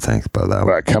they don't think about that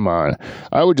way. But come on.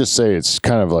 I would just say it's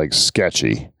kind of like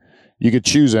sketchy. You could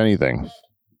choose anything.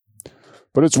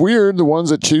 But it's weird, the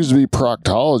ones that choose to be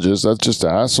proctologists, that's just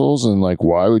assholes, and like,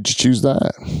 why would you choose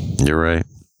that? You're right.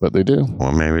 But they do.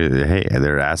 Well, maybe,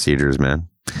 they're ass eaters, man.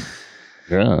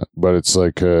 Yeah, but it's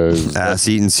like... ass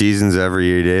eating seasons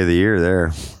every day of the year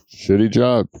there. Shitty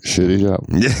job.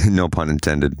 No pun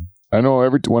intended. I know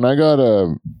when I got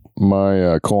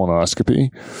my colonoscopy,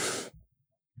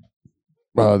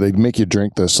 they'd make you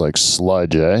drink this like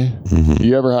sludge, eh? Mm-hmm.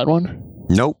 You ever had one?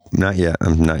 Nope, not yet.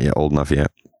 I'm not yet old enough yet.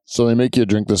 So they make you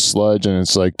drink this sludge, and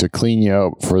it's like to clean you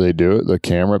out before they do it, the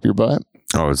camera up your butt.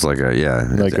 Oh, it's like a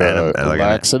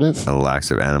laxative? A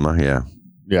laxative enema, yeah.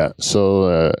 Yeah,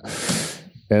 so,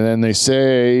 and then they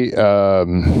say...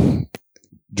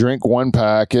 drink one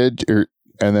package,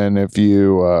 and then if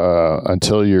you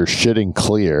until you're shitting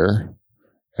clear,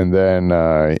 and then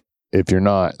if you're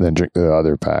not, then drink the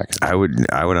other pack. I would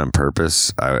on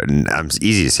purpose. It's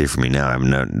easy to say for me now. I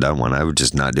haven't done one. I would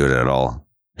just not do it at all.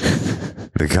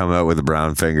 They come out with a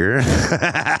brown finger.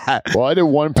 Well, I did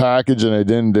one package and I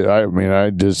didn't. I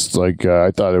just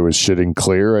I thought it was shitting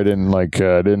clear. I didn't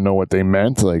know what they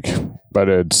meant. But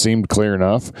it seemed clear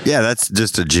enough. Yeah, that's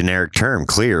just a generic term.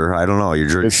 Clear. I don't know. You're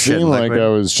drinking. It seemed like I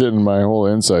was shitting my whole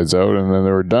insides out, and then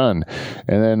they were done.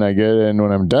 And then I get in.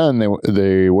 When I'm done,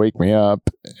 they wake me up,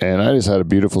 and I just had a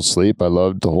beautiful sleep. I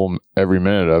loved every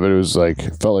minute of it. It was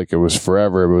felt like it was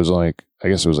forever. It was I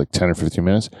guess it was 10 or 15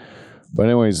 minutes. But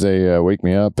anyways, they wake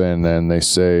me up, and then they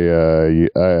say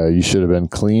you should have been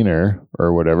cleaner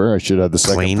or whatever. I should have the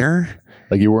second. Cleaner?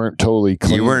 You weren't totally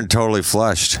clean. You weren't totally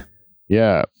flushed.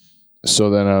 Yeah.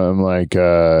 So then I'm I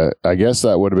guess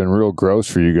that would have been real gross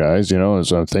for you guys,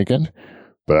 as I'm thinking.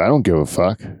 But I don't give a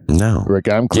fuck. No.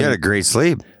 I'm clean. You had a great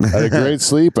sleep. I had a great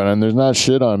sleep, and there's not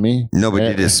shit on me. No, but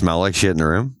did it smell like shit in the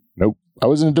room? Nope. I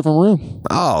was in a different room.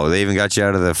 Oh, they even got you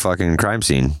out of the fucking crime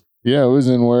scene. Yeah, it was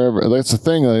in wherever. That's the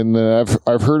thing. And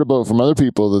I've heard about from other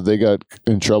people that they got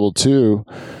in trouble too.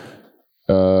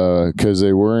 Because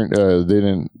they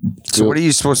didn't. So what are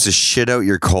you supposed to shit out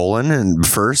your colon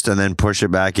first and then push it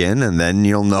back in, and then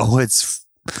you'll know it's.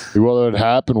 Well, what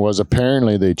happened was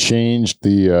apparently they changed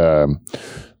the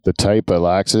type of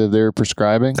laxative they were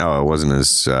prescribing. Oh, it wasn't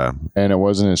as. And it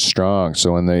wasn't as strong.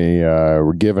 So when they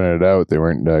were giving it out, they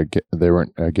weren't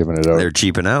giving it out. They're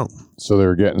cheaping out. So they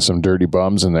were getting some dirty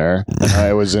bums in there. And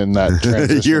I was in that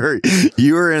transition.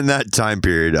 you were in that time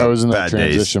period. I was in that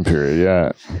transition period,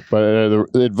 yeah. But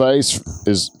the advice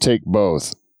is take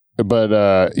both.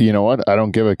 But you know what? I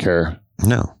don't give a care.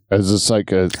 No. It's just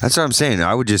that's what I'm saying.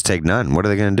 I would just take none. What are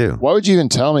they going to do? Why would you even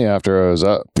tell me after I was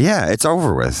up? Yeah, it's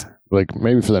over with.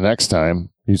 Maybe for the next time.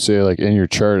 You say in your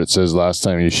chart it says last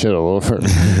time you shit all over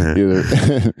either,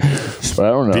 but I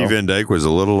don't know. P. Van Dyke was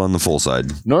a little on the full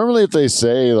side. Normally, if they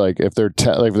say if they're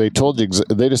if they told you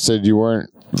they just said you weren't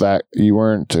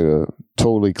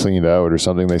totally cleaned out or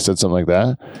something. They said something like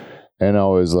that, and I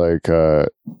was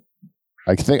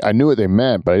I think I knew what they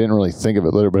meant, but I didn't really think of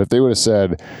it later. But if they would have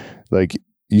said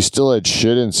you still had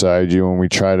shit inside you when we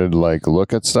tried to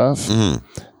look at stuff. Mm-hmm.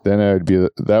 Then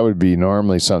that would be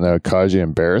normally something that would cause you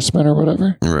embarrassment or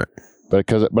whatever. Right.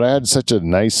 But I had such a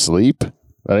nice sleep,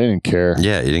 I didn't care.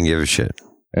 Yeah, you didn't give a shit.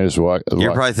 I just walked.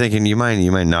 You're probably thinking you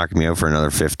might knock me out for another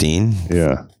 15.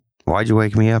 Yeah. Why'd you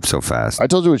wake me up so fast? I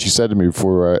told you what she said to me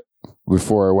before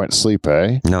I went to sleep,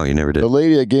 eh? No, you never did. The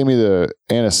lady that gave me the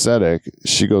anesthetic,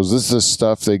 she goes, "This is the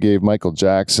stuff they gave Michael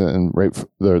Jackson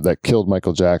that killed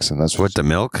Michael Jackson." That's what the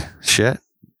milk shit.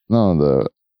 No,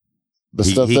 the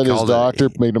stuff that his doctor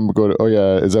made him go to. Oh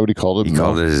yeah, is that what he called it? He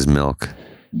called it his milk.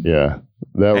 Yeah.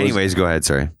 Anyways, go ahead.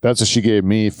 Sorry. That's what she gave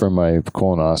me for my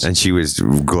colonoscopy. And she was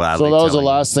gladly. So that was the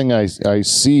last thing I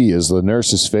see is the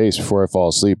nurse's face before I fall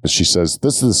asleep. But she says,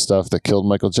 "This is the stuff that killed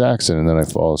Michael Jackson," and then I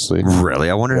fall asleep. Really?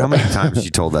 I wonder how many times she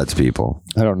told that to people.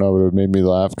 I don't know, but it made me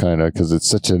laugh kind of because it's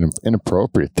such an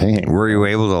inappropriate thing. Were you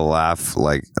able to laugh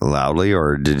loudly,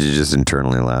 or did you just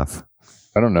internally laugh?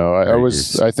 I don't know.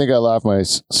 I think I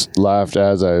laughed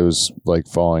as I was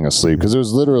falling asleep because it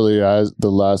was literally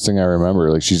the last thing I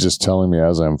remember. She's just telling me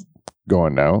as I'm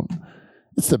going out.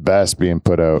 It's the best being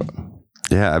put out.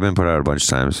 Yeah, I've been put out a bunch of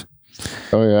times.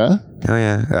 Oh yeah. Oh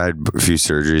yeah. I had a few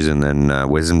surgeries and then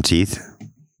wisdom teeth.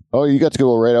 Oh, you got to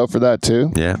go right out for that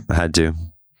too? Yeah, I had to.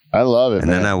 I love it.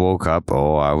 And then I woke up.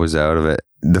 Oh, I was out of it.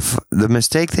 The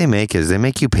mistake they make is they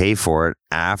make you pay for it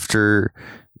after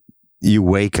you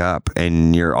wake up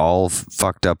and you're all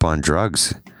fucked up on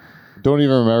drugs. Don't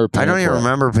even remember paying I don't even for it.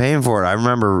 remember paying for it. I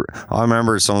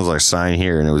remember someone's like, sign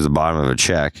here, and it was the bottom of a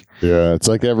check. Yeah, it's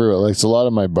like everywhere. Like, it's a lot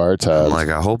of my bar tabs. I'm like,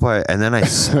 I hope and then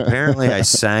apparently I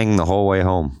sang the whole way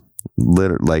home.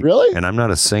 Like, really? And I'm not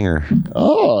a singer.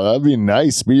 Oh, that'd be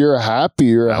nice. But you're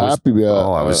happy.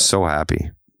 I was so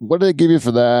happy. What did they give you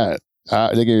for that?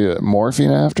 Did they give you morphine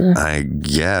after? I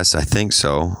guess. I think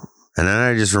so. And then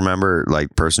I just remember,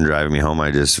 like, person driving me home,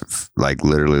 I just, like,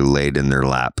 literally laid in their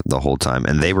lap the whole time.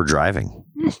 And they were driving.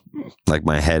 Like,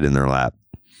 my head in their lap.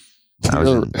 I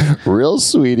was real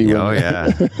sweetie. Oh,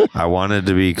 yeah. I wanted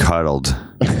to be cuddled.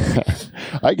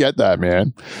 I get that,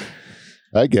 man.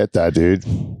 I get that, dude.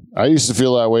 I used to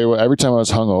feel that way every time I was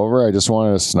hungover. I just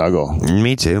wanted to snuggle.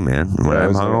 Me too, man. When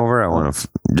I'm hungover, I want to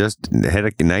just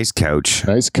hit a nice couch.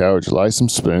 Nice couch. Lie some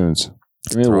spoons.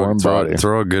 Give me a warm body.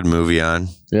 Throw a good movie on.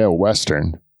 Yeah,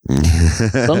 Western.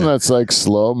 Something that's like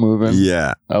slow moving.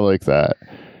 Yeah. I like that.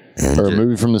 Or a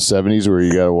movie from the 70s where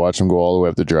you got to watch them go all the way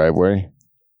up the driveway.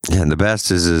 Yeah, and the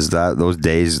best is that those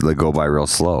days that go by real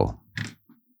slow.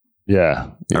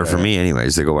 Yeah. Or for me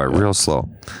anyways, they go by real slow.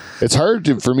 It's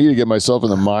hard for me to get myself in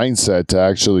the mindset to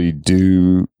actually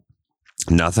do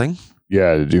nothing.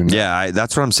 Yeah, to do nothing. Yeah,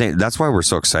 that's what I'm saying. That's why we're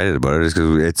so excited about it, is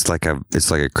because it's like a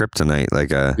kryptonite,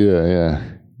 like a yeah.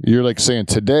 You're like saying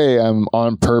today I'm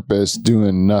on purpose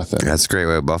doing nothing. That's Great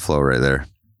White Buffalo right there.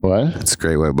 What? That's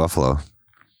Great White Buffalo.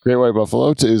 Great White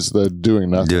Buffalo is the doing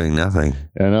nothing. Doing nothing.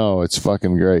 I know, it's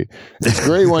fucking great. It's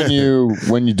great when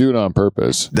you do it on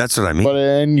purpose. That's what I mean.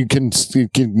 And you can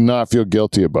not feel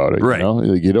guilty about it. Right. You know?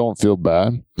 Like, you don't feel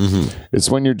bad. Mm-hmm. It's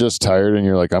when you're just tired and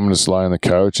you're like, I'm going to just lie on the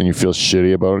couch, and you feel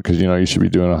shitty about it because you know you should be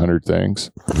doing 100 things.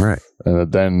 Right.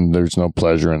 And then there's no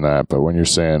pleasure in that. But when you're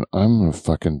saying, I'm going to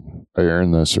fucking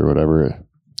earn this or whatever,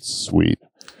 it's sweet.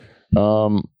 You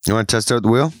want to test out the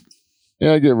wheel?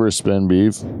 Yeah, give her a spin,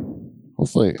 Beef.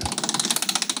 Hopefully.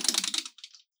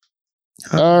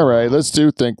 All right, let's do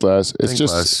Think Less. It's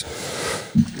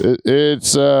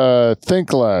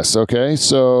Think Less, okay?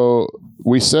 So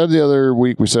we said the other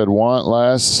week, we said want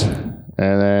less, and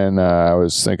then I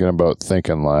was thinking about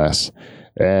thinking less.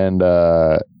 And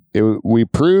we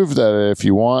proved that if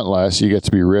you want less, you get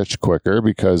to be rich quicker,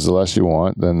 because the less you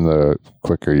want, then the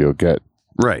quicker you'll get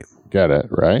it,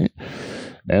 right?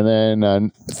 And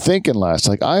then thinking less,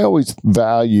 like I always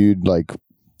valued like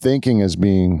thinking as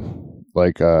being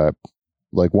like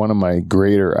one of my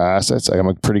greater assets. Like, I'm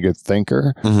a pretty good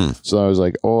thinker. Mm-hmm. So I was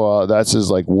like, that's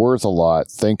just like worth a lot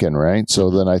thinking, right?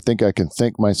 So then I think I can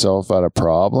think myself out of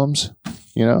problems,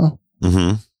 you know?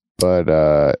 Mm-hmm.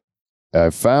 But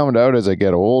I found out as I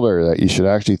get older that you should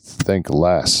actually think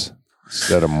less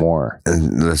instead of more.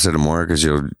 And instead of more because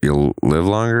you'll live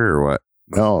longer, or what?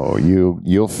 No,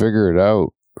 you'll figure it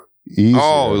out easier.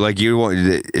 Oh, like you want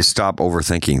to stop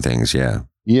overthinking things. Yeah.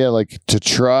 Yeah, like to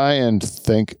try and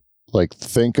think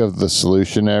of the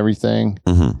solution to everything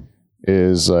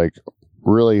is like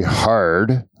really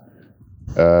hard,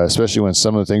 especially when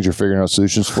some of the things you're figuring out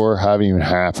solutions for haven't even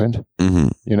happened,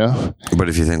 you know? But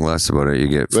if you think less about it, you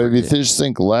get... But if you just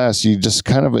think less, you just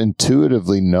kind of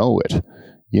intuitively know it.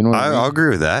 You know what I mean? I'll agree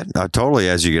with that. Totally,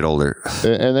 as you get older.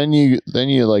 And then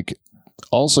you like...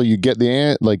 Also, you get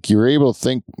you're able to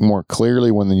think more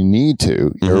clearly when you need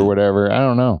to, or whatever. I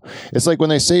don't know. It's like when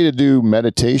they say to do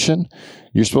meditation,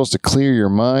 you're supposed to clear your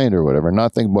mind or whatever,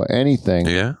 not think about anything.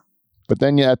 Yeah. But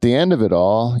then at the end of it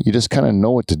all, you just kind of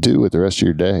know what to do with the rest of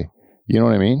your day. You know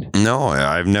what I mean? No,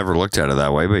 I've never looked at it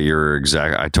that way, but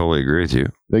I totally agree with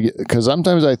you. Because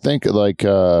sometimes I think I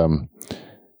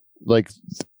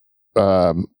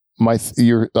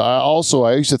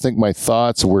used to think my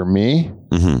thoughts were me,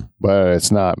 but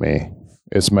it's not me.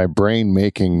 It's my brain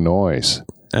making noise.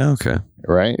 Oh, okay.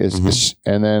 Right.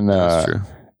 And then, That's true.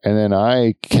 And then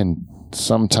I can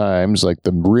sometimes, like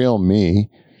the real me,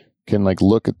 can like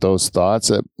look at those thoughts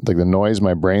that like the noise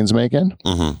my brain's making,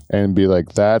 and be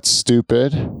like, that's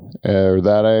stupid, or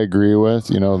that I agree with.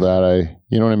 You know what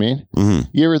I mean?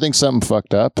 You ever think something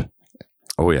fucked up?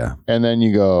 Oh yeah. And then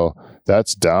you go,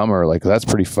 that's dumb, or like, that's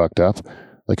pretty fucked up.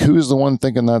 Like, who's the one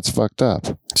thinking that's fucked up?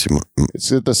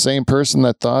 Is it the same person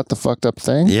that thought the fucked up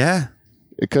thing? Yeah.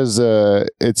 Because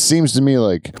it seems to me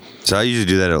like... So I usually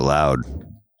do that out loud,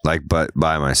 like, but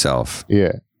by myself.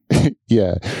 Yeah.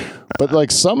 Yeah. But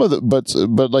like some of the...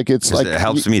 But like it's like... It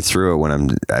helps me through it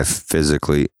when I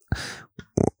physically...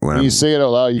 When you say it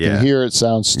out loud, you can hear it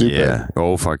sound stupid. Yeah.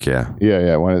 Oh, fuck yeah.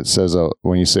 Yeah. When you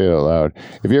say it out loud.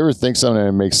 If you ever think something and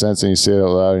it makes sense and you say it out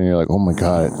loud and you're like, oh my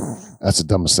God, that's the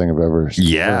dumbest thing I've ever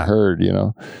heard, you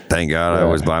know? Thank God I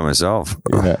was by myself.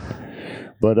 Yeah.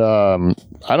 But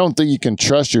I don't think you can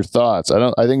trust your thoughts.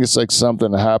 I think it's like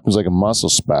something that happens like a muscle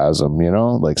spasm,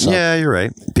 like something. Yeah, you're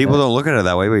right. People don't look at it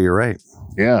that way, but you're right.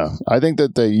 Yeah. I think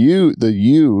that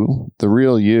the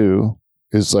real you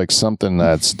is like something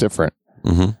that's different.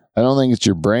 Mm-hmm. I don't think it's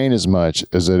your brain as much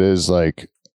as it is like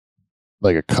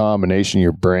a combination of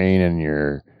your brain and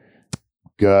your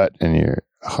gut and your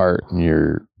heart and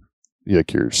your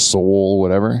soul,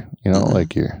 whatever,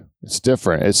 it's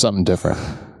different. It's something different.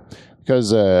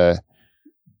 Because,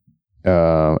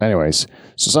 anyways,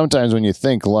 so sometimes when you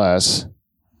think less,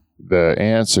 the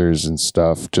answers and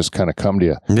stuff just kind of come to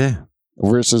you. Yeah.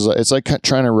 Versus, it's like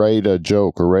trying to write a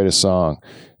joke or write a song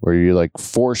where you like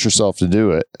force yourself to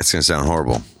do it. It's going to sound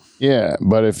horrible. Yeah.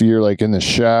 But if you're like in the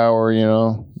shower,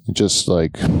 just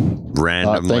like randomly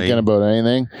not thinking about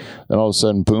anything, then all of a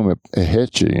sudden, boom, it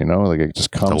hits you, like it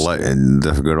just comes.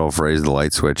 The good old phrase, the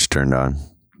light switch turned on.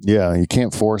 Yeah. You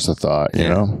can't force a thought, you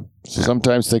know? So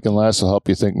sometimes thinking less will help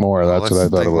you think more. That's what I thought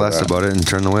about. Think less about it and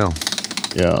turn the wheel.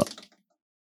 Yeah.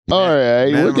 All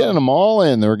right. We're getting them all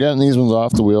in. We're getting these ones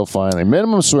off the wheel finally.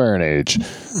 Minimum swearing age.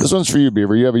 This one's for you,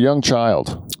 Beaver. You have a young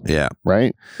child. Yeah.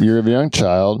 Right? You have a young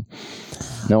child.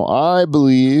 Now, I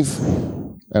believe,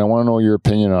 and I want to know your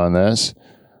opinion on this,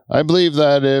 I believe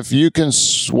that if you can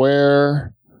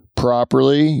swear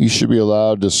properly, you should be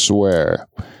allowed to swear.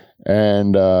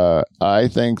 And I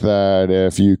think that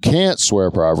if you can't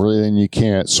swear properly, then you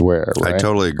can't swear. Right? I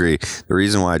totally agree. The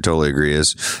reason why I totally agree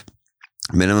is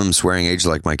minimum swearing age,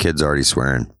 like my kid's already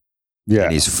swearing. Yeah.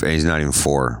 And he's not even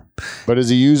 4. But does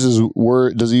he use his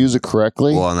word? Does he use it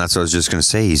correctly? Well, and that's what I was just going to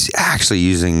say. He's actually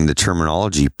using the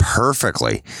terminology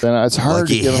perfectly. Then it's hard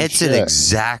to he hits it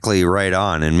exactly right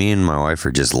on. And me and my wife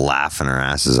are just laughing our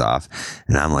asses off.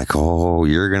 And I'm like, oh,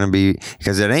 you're going to be,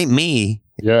 because it ain't me.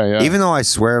 Yeah, yeah. Even though I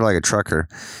swear like a trucker,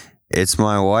 it's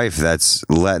my wife that's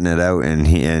letting it out, and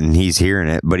he's hearing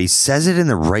it, but he says it in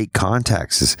the right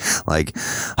context. It's like,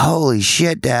 holy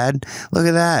shit, Dad, look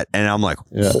at that. And I'm like,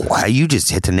 wow, you just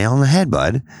hit the nail on the head,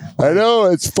 bud. I know.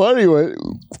 It's funny.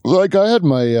 Like I had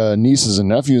my nieces and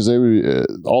nephews, they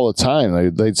would all the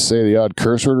time, they'd say the odd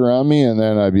curse word around me, and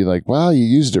then I'd be like, wow, you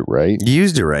used it right. You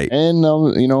used it right. And,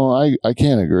 I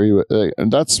can't agree with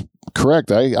that's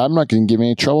correct. I'm not going to give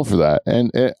any trouble for that.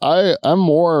 And I'm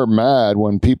more mad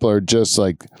when people are just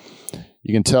like,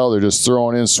 you can tell they're just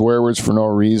throwing in swear words for no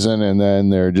reason, and then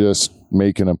they're just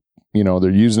making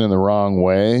they're using it in the wrong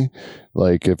way.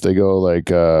 Like if they go like,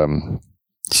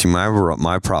 see,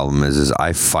 my problem is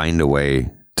I find a way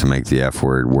to make the F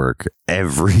word work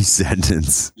every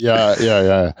sentence.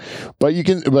 Yeah. But you're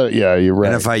right.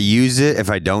 And if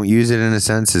I don't use it in a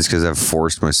sense, it's because I've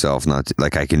forced myself not to,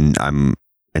 like I'm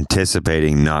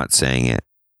anticipating not saying it.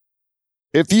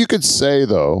 If you could say,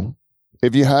 though,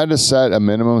 if you had to set a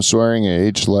minimum swearing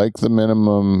age, like the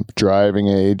minimum driving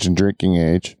age and drinking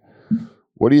age,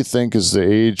 what do you think is the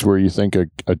age where you think a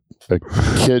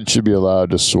kid should be allowed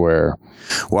to swear?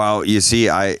 Well, you see,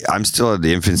 I'm still at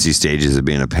the infancy stages of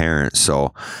being a parent,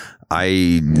 so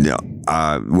I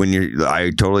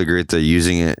totally agree with the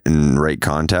using it in the right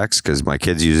context, because my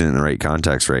kid's using it in the right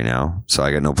context right now, so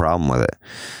I got no problem with it.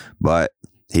 But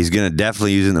he's going to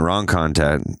definitely use it in the wrong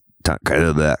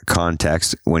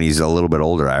context when he's a little bit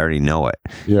older. I already know it.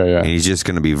 Yeah. And he's just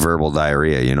going to be verbal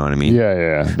diarrhea. You know what I mean?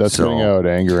 Yeah. That's getting out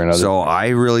anger and other. So I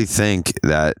really think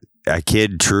that a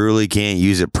kid truly can't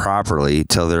use it properly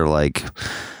till they're like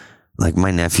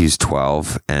my nephew's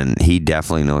 12, and he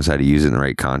definitely knows how to use it in the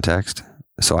right context.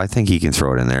 So I think he can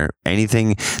throw it in there.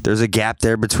 There's a gap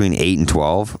there between 8 and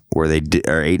 12 or 8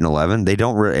 and 11. They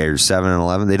don't really, or 7 and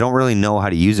 11. They don't really know how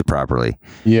to use it properly.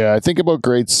 Yeah. I think about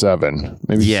grade 7,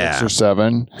 maybe 6 or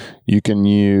 7. You can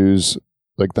use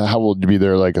how old would you be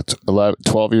there? Like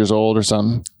 12 years old or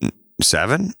something?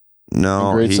 7?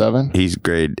 No. Grade 7? He's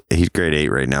grade 8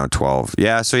 right now, 12.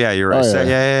 Yeah. So yeah, you're right. Oh,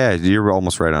 yeah. You're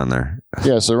almost right on there.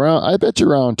 Yeah. So I bet you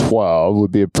around 12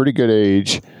 would be a pretty good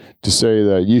age to say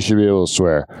that you should be able to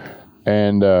swear.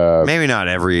 And maybe not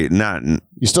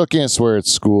you still can't swear at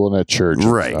school and at church,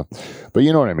 right? But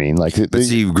you know what I mean. Like that's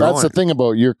the thing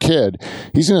about your kid.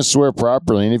 He's going to swear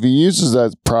properly, and if he uses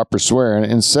that proper swearing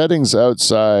in settings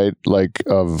outside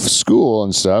of school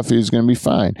and stuff, he's going to be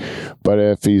fine. But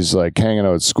if he's hanging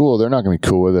out at school, they're not going to be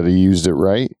cool with it. He used it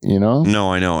right, No,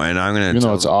 I know, and I'm going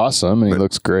to. It's awesome, and he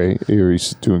looks great.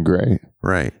 He's doing great,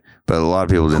 right? But a lot of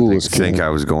people didn't think I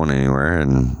was going anywhere,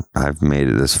 and I've made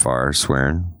it this far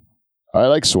swearing. I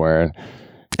like swearing.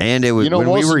 And it was when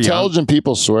most we were intelligent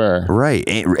people swear. Right.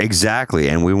 Exactly.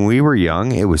 And when we were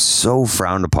young, it was so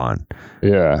frowned upon.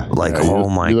 Yeah. Oh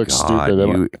my God.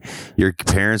 Stupid. Your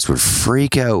parents would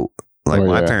freak out.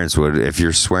 My parents would, if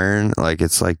you're swearing,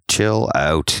 it's chill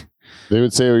out. They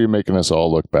would say, "Oh, you're making us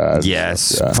all look bad."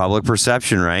 Yes, public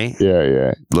perception, right?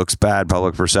 Yeah. Looks bad,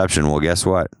 public perception. Well, guess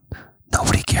what?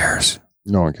 Nobody cares.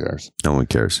 No one cares. No one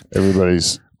cares.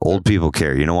 Everybody's old people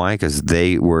care. You know why? Because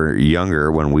they were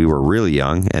younger when we were really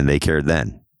young, and they cared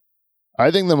then. I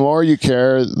think the more you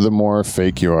care, the more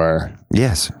fake you are.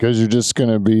 Yes, because you're just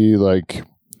gonna be like.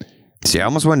 See, I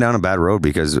almost went down a bad road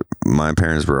because my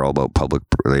parents were all about public,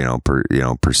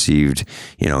 perceived.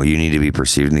 You need to be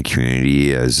perceived in the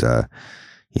community as,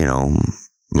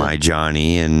 my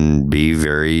Johnny, and be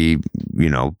very,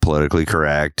 politically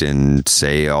correct and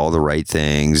say all the right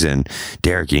things. And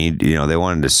Derek, they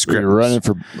wanted to script. You're running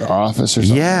for office or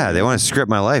something? Yeah, they want to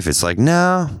script my life. It's like,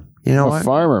 no. You know I'm what? A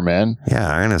farmer, man. Yeah,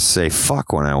 I'm gonna say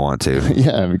fuck when I want to.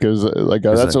 Yeah, because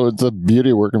that's what the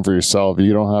beauty of working for yourself.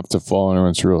 You don't have to follow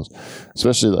anyone's rules,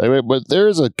 especially. But there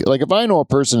is if I know a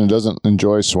person who doesn't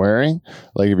enjoy swearing,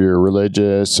 like if you're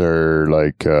religious or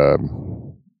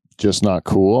just not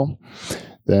cool,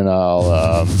 then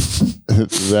I'll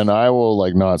then I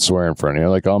will not swear in front of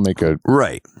you. I'll make a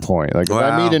point. If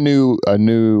I meet a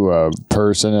new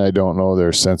person and I don't know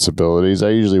their sensibilities,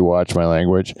 I usually watch my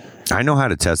language. I know how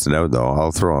to test it out though.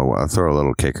 I'll throw a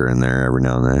little kicker in there every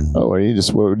now and then. Oh, what do you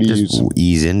use?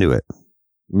 Ease into it.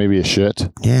 Maybe a shit.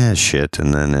 Yeah, shit,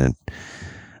 and then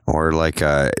or a what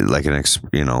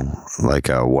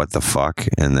the fuck,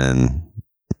 and then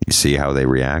you see how they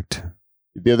react.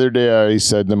 The other day, I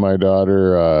said to my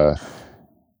daughter,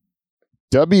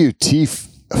 "WT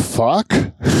fuck."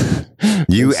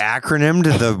 You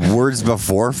acronymed the words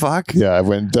before fuck? Yeah, I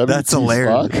went WT. That's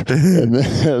hilarious. Fuck, and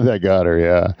then that got her.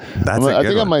 Yeah, I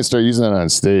think I might start using that on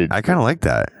stage. I kind of like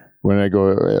that. When I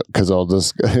go, because I'll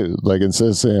just instead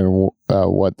of saying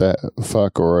what the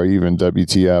fuck or even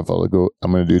WTF,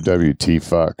 I'm going to do WT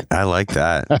fuck. I like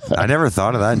that. I never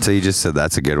thought of that until you just said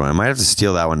that's a good one. I might have to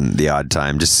steal that one the odd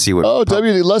time just to see what. Oh,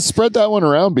 let's spread that one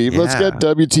around, Beef. Yeah. Let's get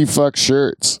WT fuck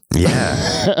shirts.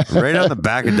 Yeah, right on the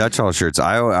back of Dutch Hall shirts.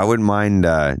 I wouldn't mind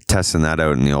testing that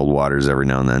out in the old waters every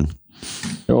now and then.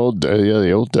 The old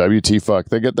WT fuck.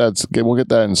 We'll get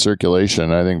that in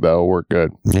circulation. I think that'll work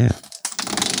good. Yeah.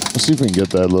 Let's see if we can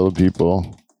get that, little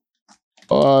people.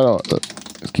 Oh, I don't.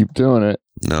 Let's keep doing it.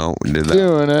 No, we did that.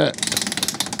 Doing it.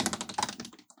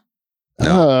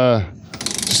 No.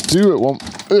 Just do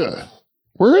it.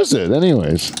 Where is it,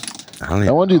 anyways?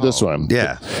 I want to do this one.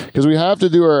 Yeah. Because we have to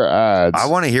do our ads. I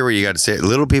want to hear what you got to say.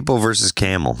 Little People versus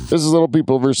Camel. This is Little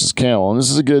People versus Camel. And this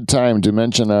is a good time to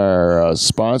mention our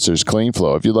sponsors,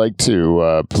 CleanFlow. If you'd like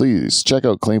to, please check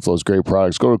out CleanFlow's great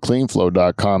products. Go to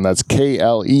cleanflow.com. That's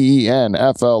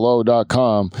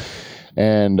KLEENFLO.com.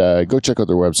 And go check out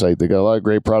their website. They got a lot of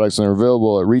great products and they're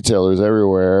available at retailers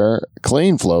everywhere.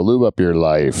 CleanFlow, lube up your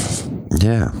life.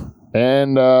 Yeah.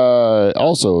 And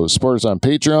also support us on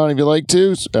Patreon if you like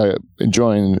to.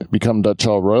 Become Dutch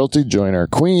Hall royalty. Join our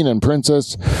queen and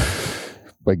princess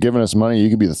by giving us money. You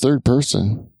can be the third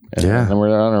person. And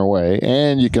we're on our way.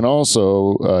 And you can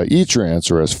also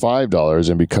e-transfer us $5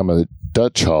 and become a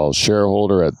Dutch Hall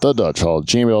shareholder at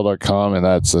thedutchhall@gmail.com, and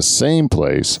that's the same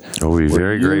place. We'll be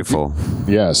very grateful.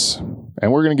 Yes.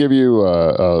 And we're going to give you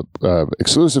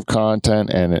exclusive content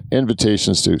and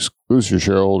invitations to exclusive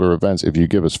shareholder events if you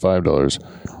give us $5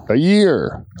 a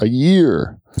year.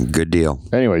 Good deal.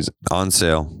 Anyways. On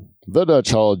sale.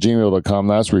 thedutchhall@gmail.com.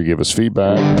 That's where you give us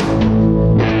feedback.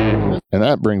 And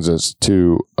that brings us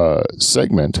to a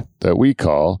segment that we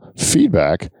call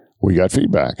Feedback. We got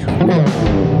feedback. We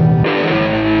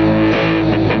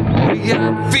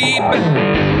got feedback.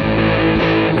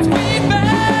 It's feedback.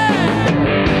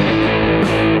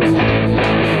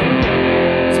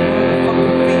 It's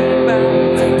motherfucking feedback.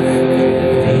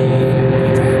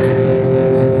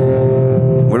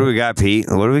 What do we got, Pete?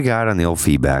 What do we got on the old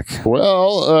feedback?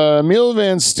 Well, Emil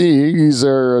Van Steeg, he's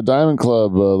our Diamond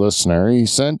Club listener. He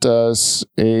sent us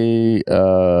a...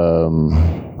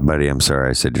 Buddy, I'm sorry,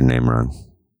 I said your name wrong.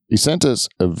 He sent us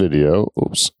a video.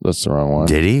 Oops, that's the wrong one.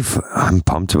 Did he? I'm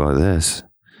pumped about this.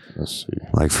 Let's see.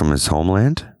 Like from his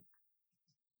homeland?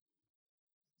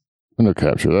 Window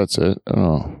capture, that's it.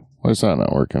 Oh, why is that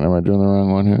not working? Am I doing the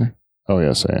wrong one here? Oh,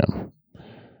 yes, I am.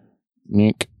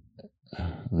 Nick.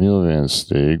 Emil Van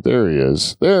Steeg. There he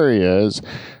is.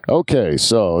 Okay,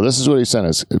 so this is what he sent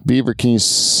us. Beaver, can you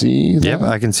see that? Yep,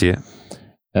 I can see it.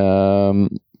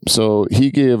 So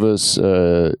he gave us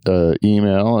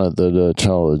email at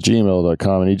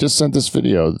thedutchhall@gmail.com, and he just sent this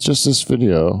video. So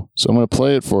I'm going to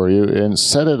play it for you and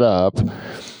set it up.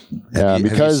 Have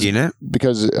you seen it?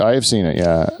 Because I have seen it,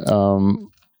 yeah.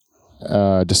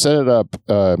 To set it up,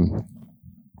 I'm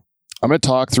going to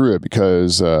talk through it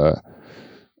because the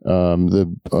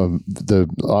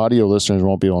audio listeners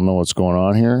won't be able to know what's going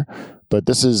on here. but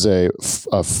this is a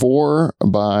 4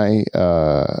 by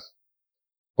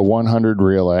 100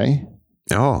 relay.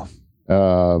 Oh,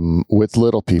 With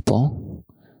little people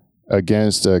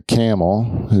against a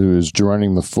camel who is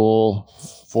running the full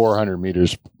 400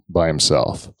 meters by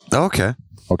himself. okay.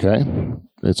 Okay.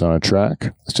 It's on a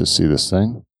track. Let's just see this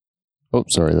thing. Oh,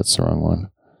 sorry. That's the wrong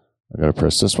one. I got to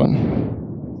press this one.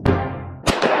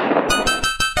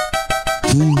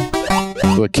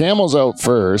 So the camel's out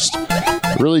first,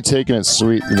 really taking it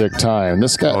sweet dick time.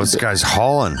 This Guy's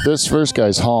hauling. This first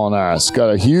guy's hauling ass. Got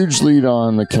a huge lead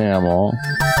on the camel.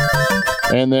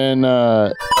 And then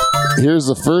here's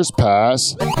the first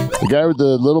pass. The guy with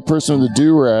the little person with the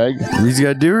do-rag. He's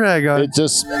got do-rag on. It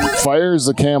just fires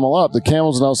the camel up. The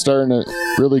camel's now starting to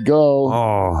really go.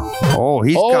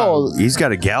 He's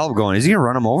got a gallop going. Is he gonna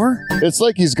run him over? It's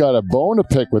like he's got a bone to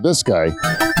pick with this guy.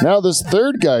 Now this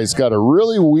third guy's got a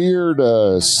really weird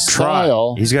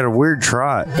style. He's got a weird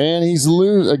trot. And he's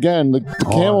again. The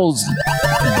camel's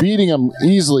beating him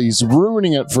easily. He's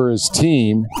ruining it for his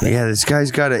team. Yeah, this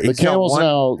guy's got a. The camel's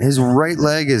now. His right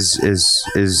leg is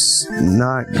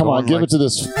not. Come on, give it to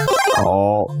this.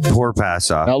 Oh, poor pass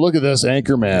off. Now look at this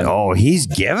anchor man. Oh, he's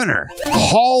giving her.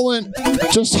 Hauling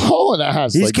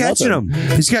ass. He's like catching nothing.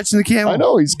 him. He's catching the camel. I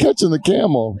know, he's catching the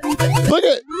camel. Look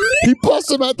at, he busts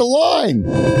him at the line.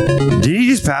 Did he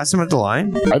just pass him at the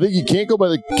line? I think you can't go by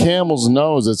the camel's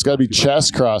nose. It's got to be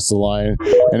chest cross the line,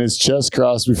 and it's chest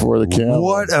crossed before the camel.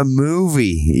 What a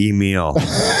movie, Emil.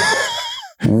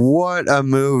 What a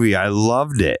movie. I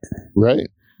loved it. Right?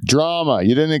 Drama.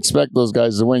 You didn't expect those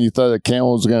guys to win. You thought the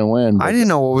camel was going to win. I didn't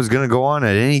know what was going to go on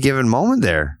at any given moment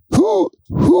there. Who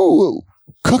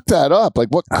cooked that up? Like,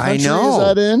 what country is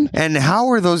that in? And how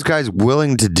are those guys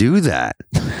willing to do that?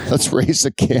 Let's race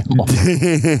a camel.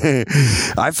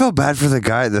 I felt bad for the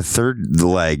guy, the third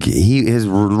leg. His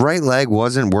right leg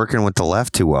wasn't working with the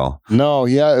left too well. No,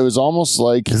 yeah, it was almost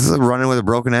like this is running with a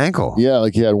broken ankle. Yeah,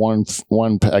 like he had one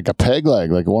like a peg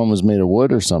leg, like one was made of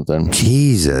wood or something.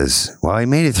 Jesus. Well, he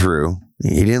made it through.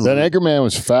 He didn't. That anchor man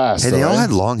was fast. Hey, they all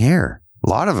had long hair. A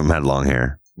lot of them had long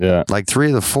hair. Yeah. Like 3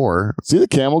 of the 4. See the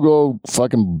camel go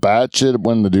fucking batshit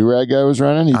when the do-rag guy was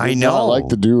running? He did not like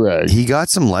the do-rag. He got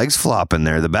some legs flopping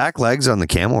there. The back legs on the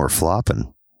camel were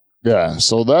flopping. Yeah.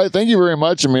 So thank you very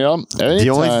much, Emil. The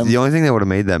only thing that would have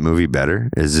made that movie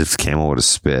better is if Camel would have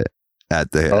spit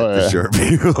at the short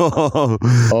people.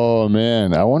 Oh,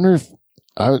 man. I wonder if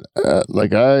I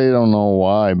don't know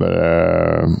why, but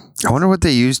I wonder what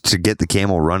they used to get the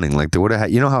camel running. Like they would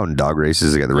have, how in dog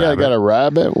races they got the rabbit. Yeah, got a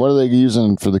rabbit. What are they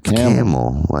using for the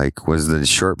camel? Like, was the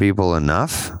short people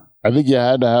enough? I think you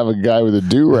had to have a guy with a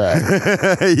do-rag.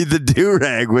 The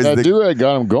do-rag was that do-rag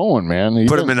got him going, man. He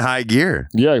put him in high gear.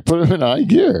 Yeah, he put him in high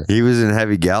gear. He was in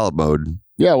heavy gallop mode.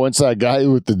 Yeah, once that guy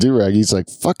with the do-rag, he's like,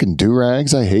 fucking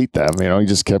do-rags, I hate them. He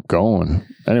just kept going.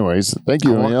 Anyways, thank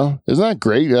you, Emil. Isn't that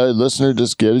great? A listener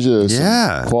just gives you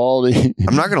some quality.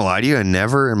 I'm not going to lie to you. I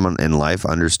never in life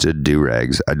understood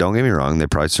do-rags. Don't get me wrong. They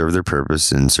probably serve their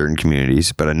purpose in certain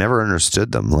communities, but I never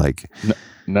understood them. Like,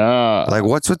 nah. Like,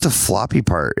 what's with the floppy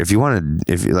part? Why don't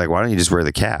you just wear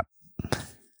the cap?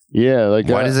 Yeah. Like,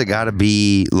 why does it got to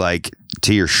be like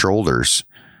to your shoulders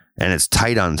and it's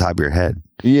tight on top of your head?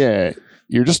 Yeah.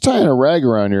 You're just tying a rag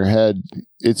around your head.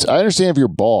 I understand if you're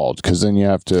bald, because then you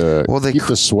have to keep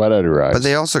the sweat out of your eyes. But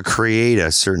they also create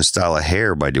a certain style of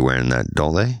hair by wearing that,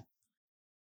 don't they?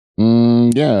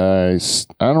 Yeah.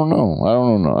 I don't know. I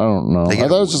don't know. I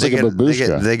thought it was just like a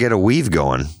babushka. They get a weave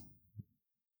going.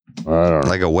 I don't know.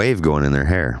 Like a wave going in their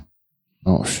hair.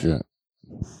 Oh, shit.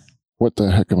 What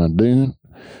the heck am I doing?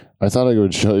 I thought I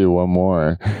would show you one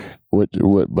more. What?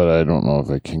 But I don't know if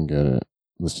I can get it.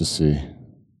 Let's just see.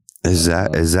 Is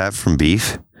that from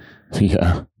beef?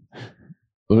 Yeah.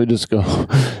 Let me just go.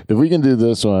 If we can do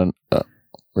this one. Oh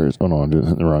no, I'm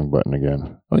doing the wrong button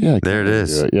again. Oh yeah. There it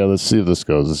is. Yeah, let's see if this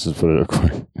goes. Let's just put it up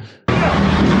quick.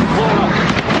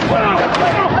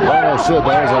 Oh shit,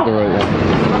 that was not the right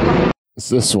one. It's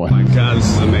this one. Oh my God, this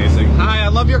is amazing. Hi, I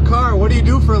love your car. What do you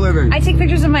do for a living? I take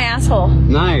pictures of my asshole.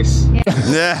 Nice.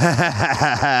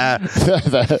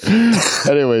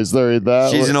 Anyways, Larry,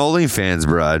 she's an OnlyFans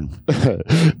broad.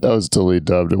 That was totally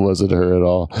dubbed. It wasn't her at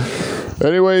all.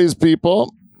 Anyways,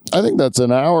 people, I think that's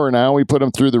an hour now. We put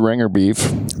him through the ringer beef.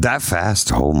 That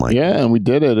fast? Oh my! Yeah, and we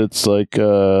did it. It's like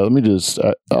let me just.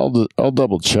 I'll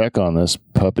double check on this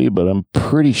puppy, but I'm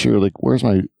pretty sure. Like, where's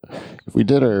my? If we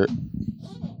did our.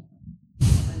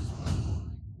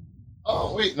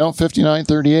 Oh, wait. No,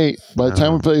 59:38. By the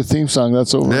time we play the theme song,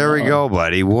 that's over. There we go,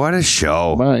 buddy. What a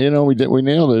show. Man, we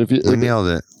nailed it. We nailed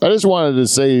it. I just wanted to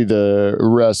say the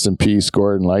rest in peace,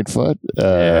 Gordon Lightfoot.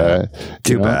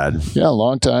 Too bad. Yeah,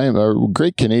 long time. A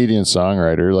great Canadian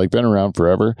songwriter, like been around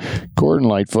forever. Gordon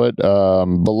Lightfoot,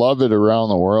 beloved around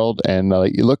the world, and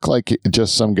you look like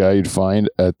just some guy you'd find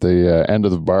at the end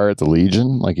of the bar at the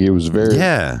Legion. Like he was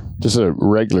just a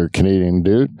regular Canadian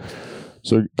dude.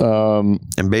 So,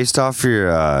 and based off your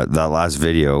that last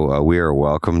video, we are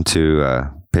welcome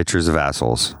to pictures of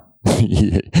assholes.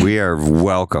 We are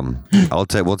welcome.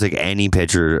 We'll take any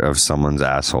picture of someone's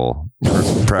asshole,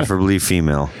 preferably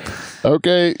female.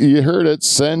 Okay, you heard it.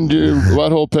 Send your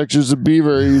butthole pictures of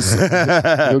beavers.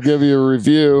 He'll give you a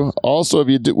review. Also, if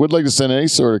you would like to send any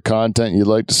sort of content you'd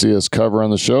like to see us cover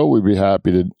on the show, we'd be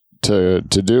happy to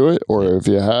do it. Or if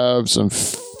you have some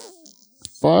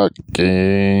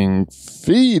fucking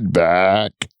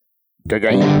feedback, give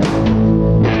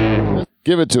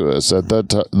it to us at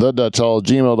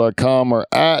thedutchhall@gmail.com or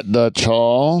at Dutch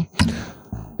Hall.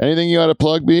 Anything you got to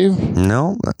plug, Beav?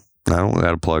 No, I don't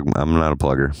got to plug. I'm not a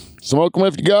plugger. Smoke them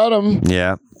if you got them.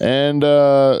 Yeah. And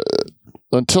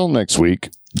until next week,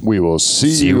 we will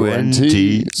see you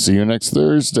NT. See you next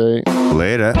Thursday.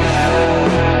 Later.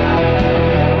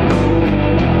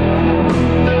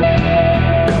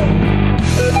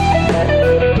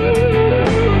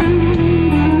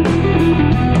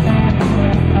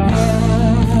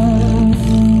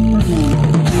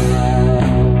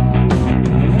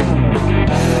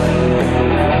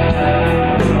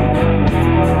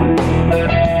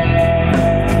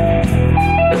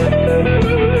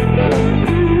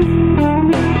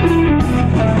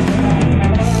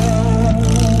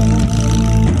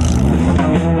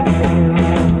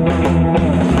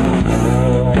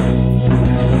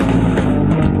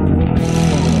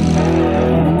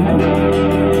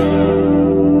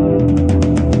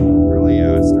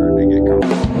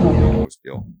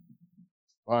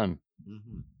 Fun.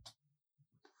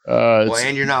 Well,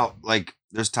 and you're not like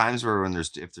there's times where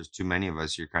if there's too many of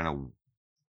us, you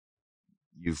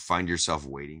find yourself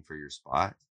waiting for your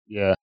spot. Yeah.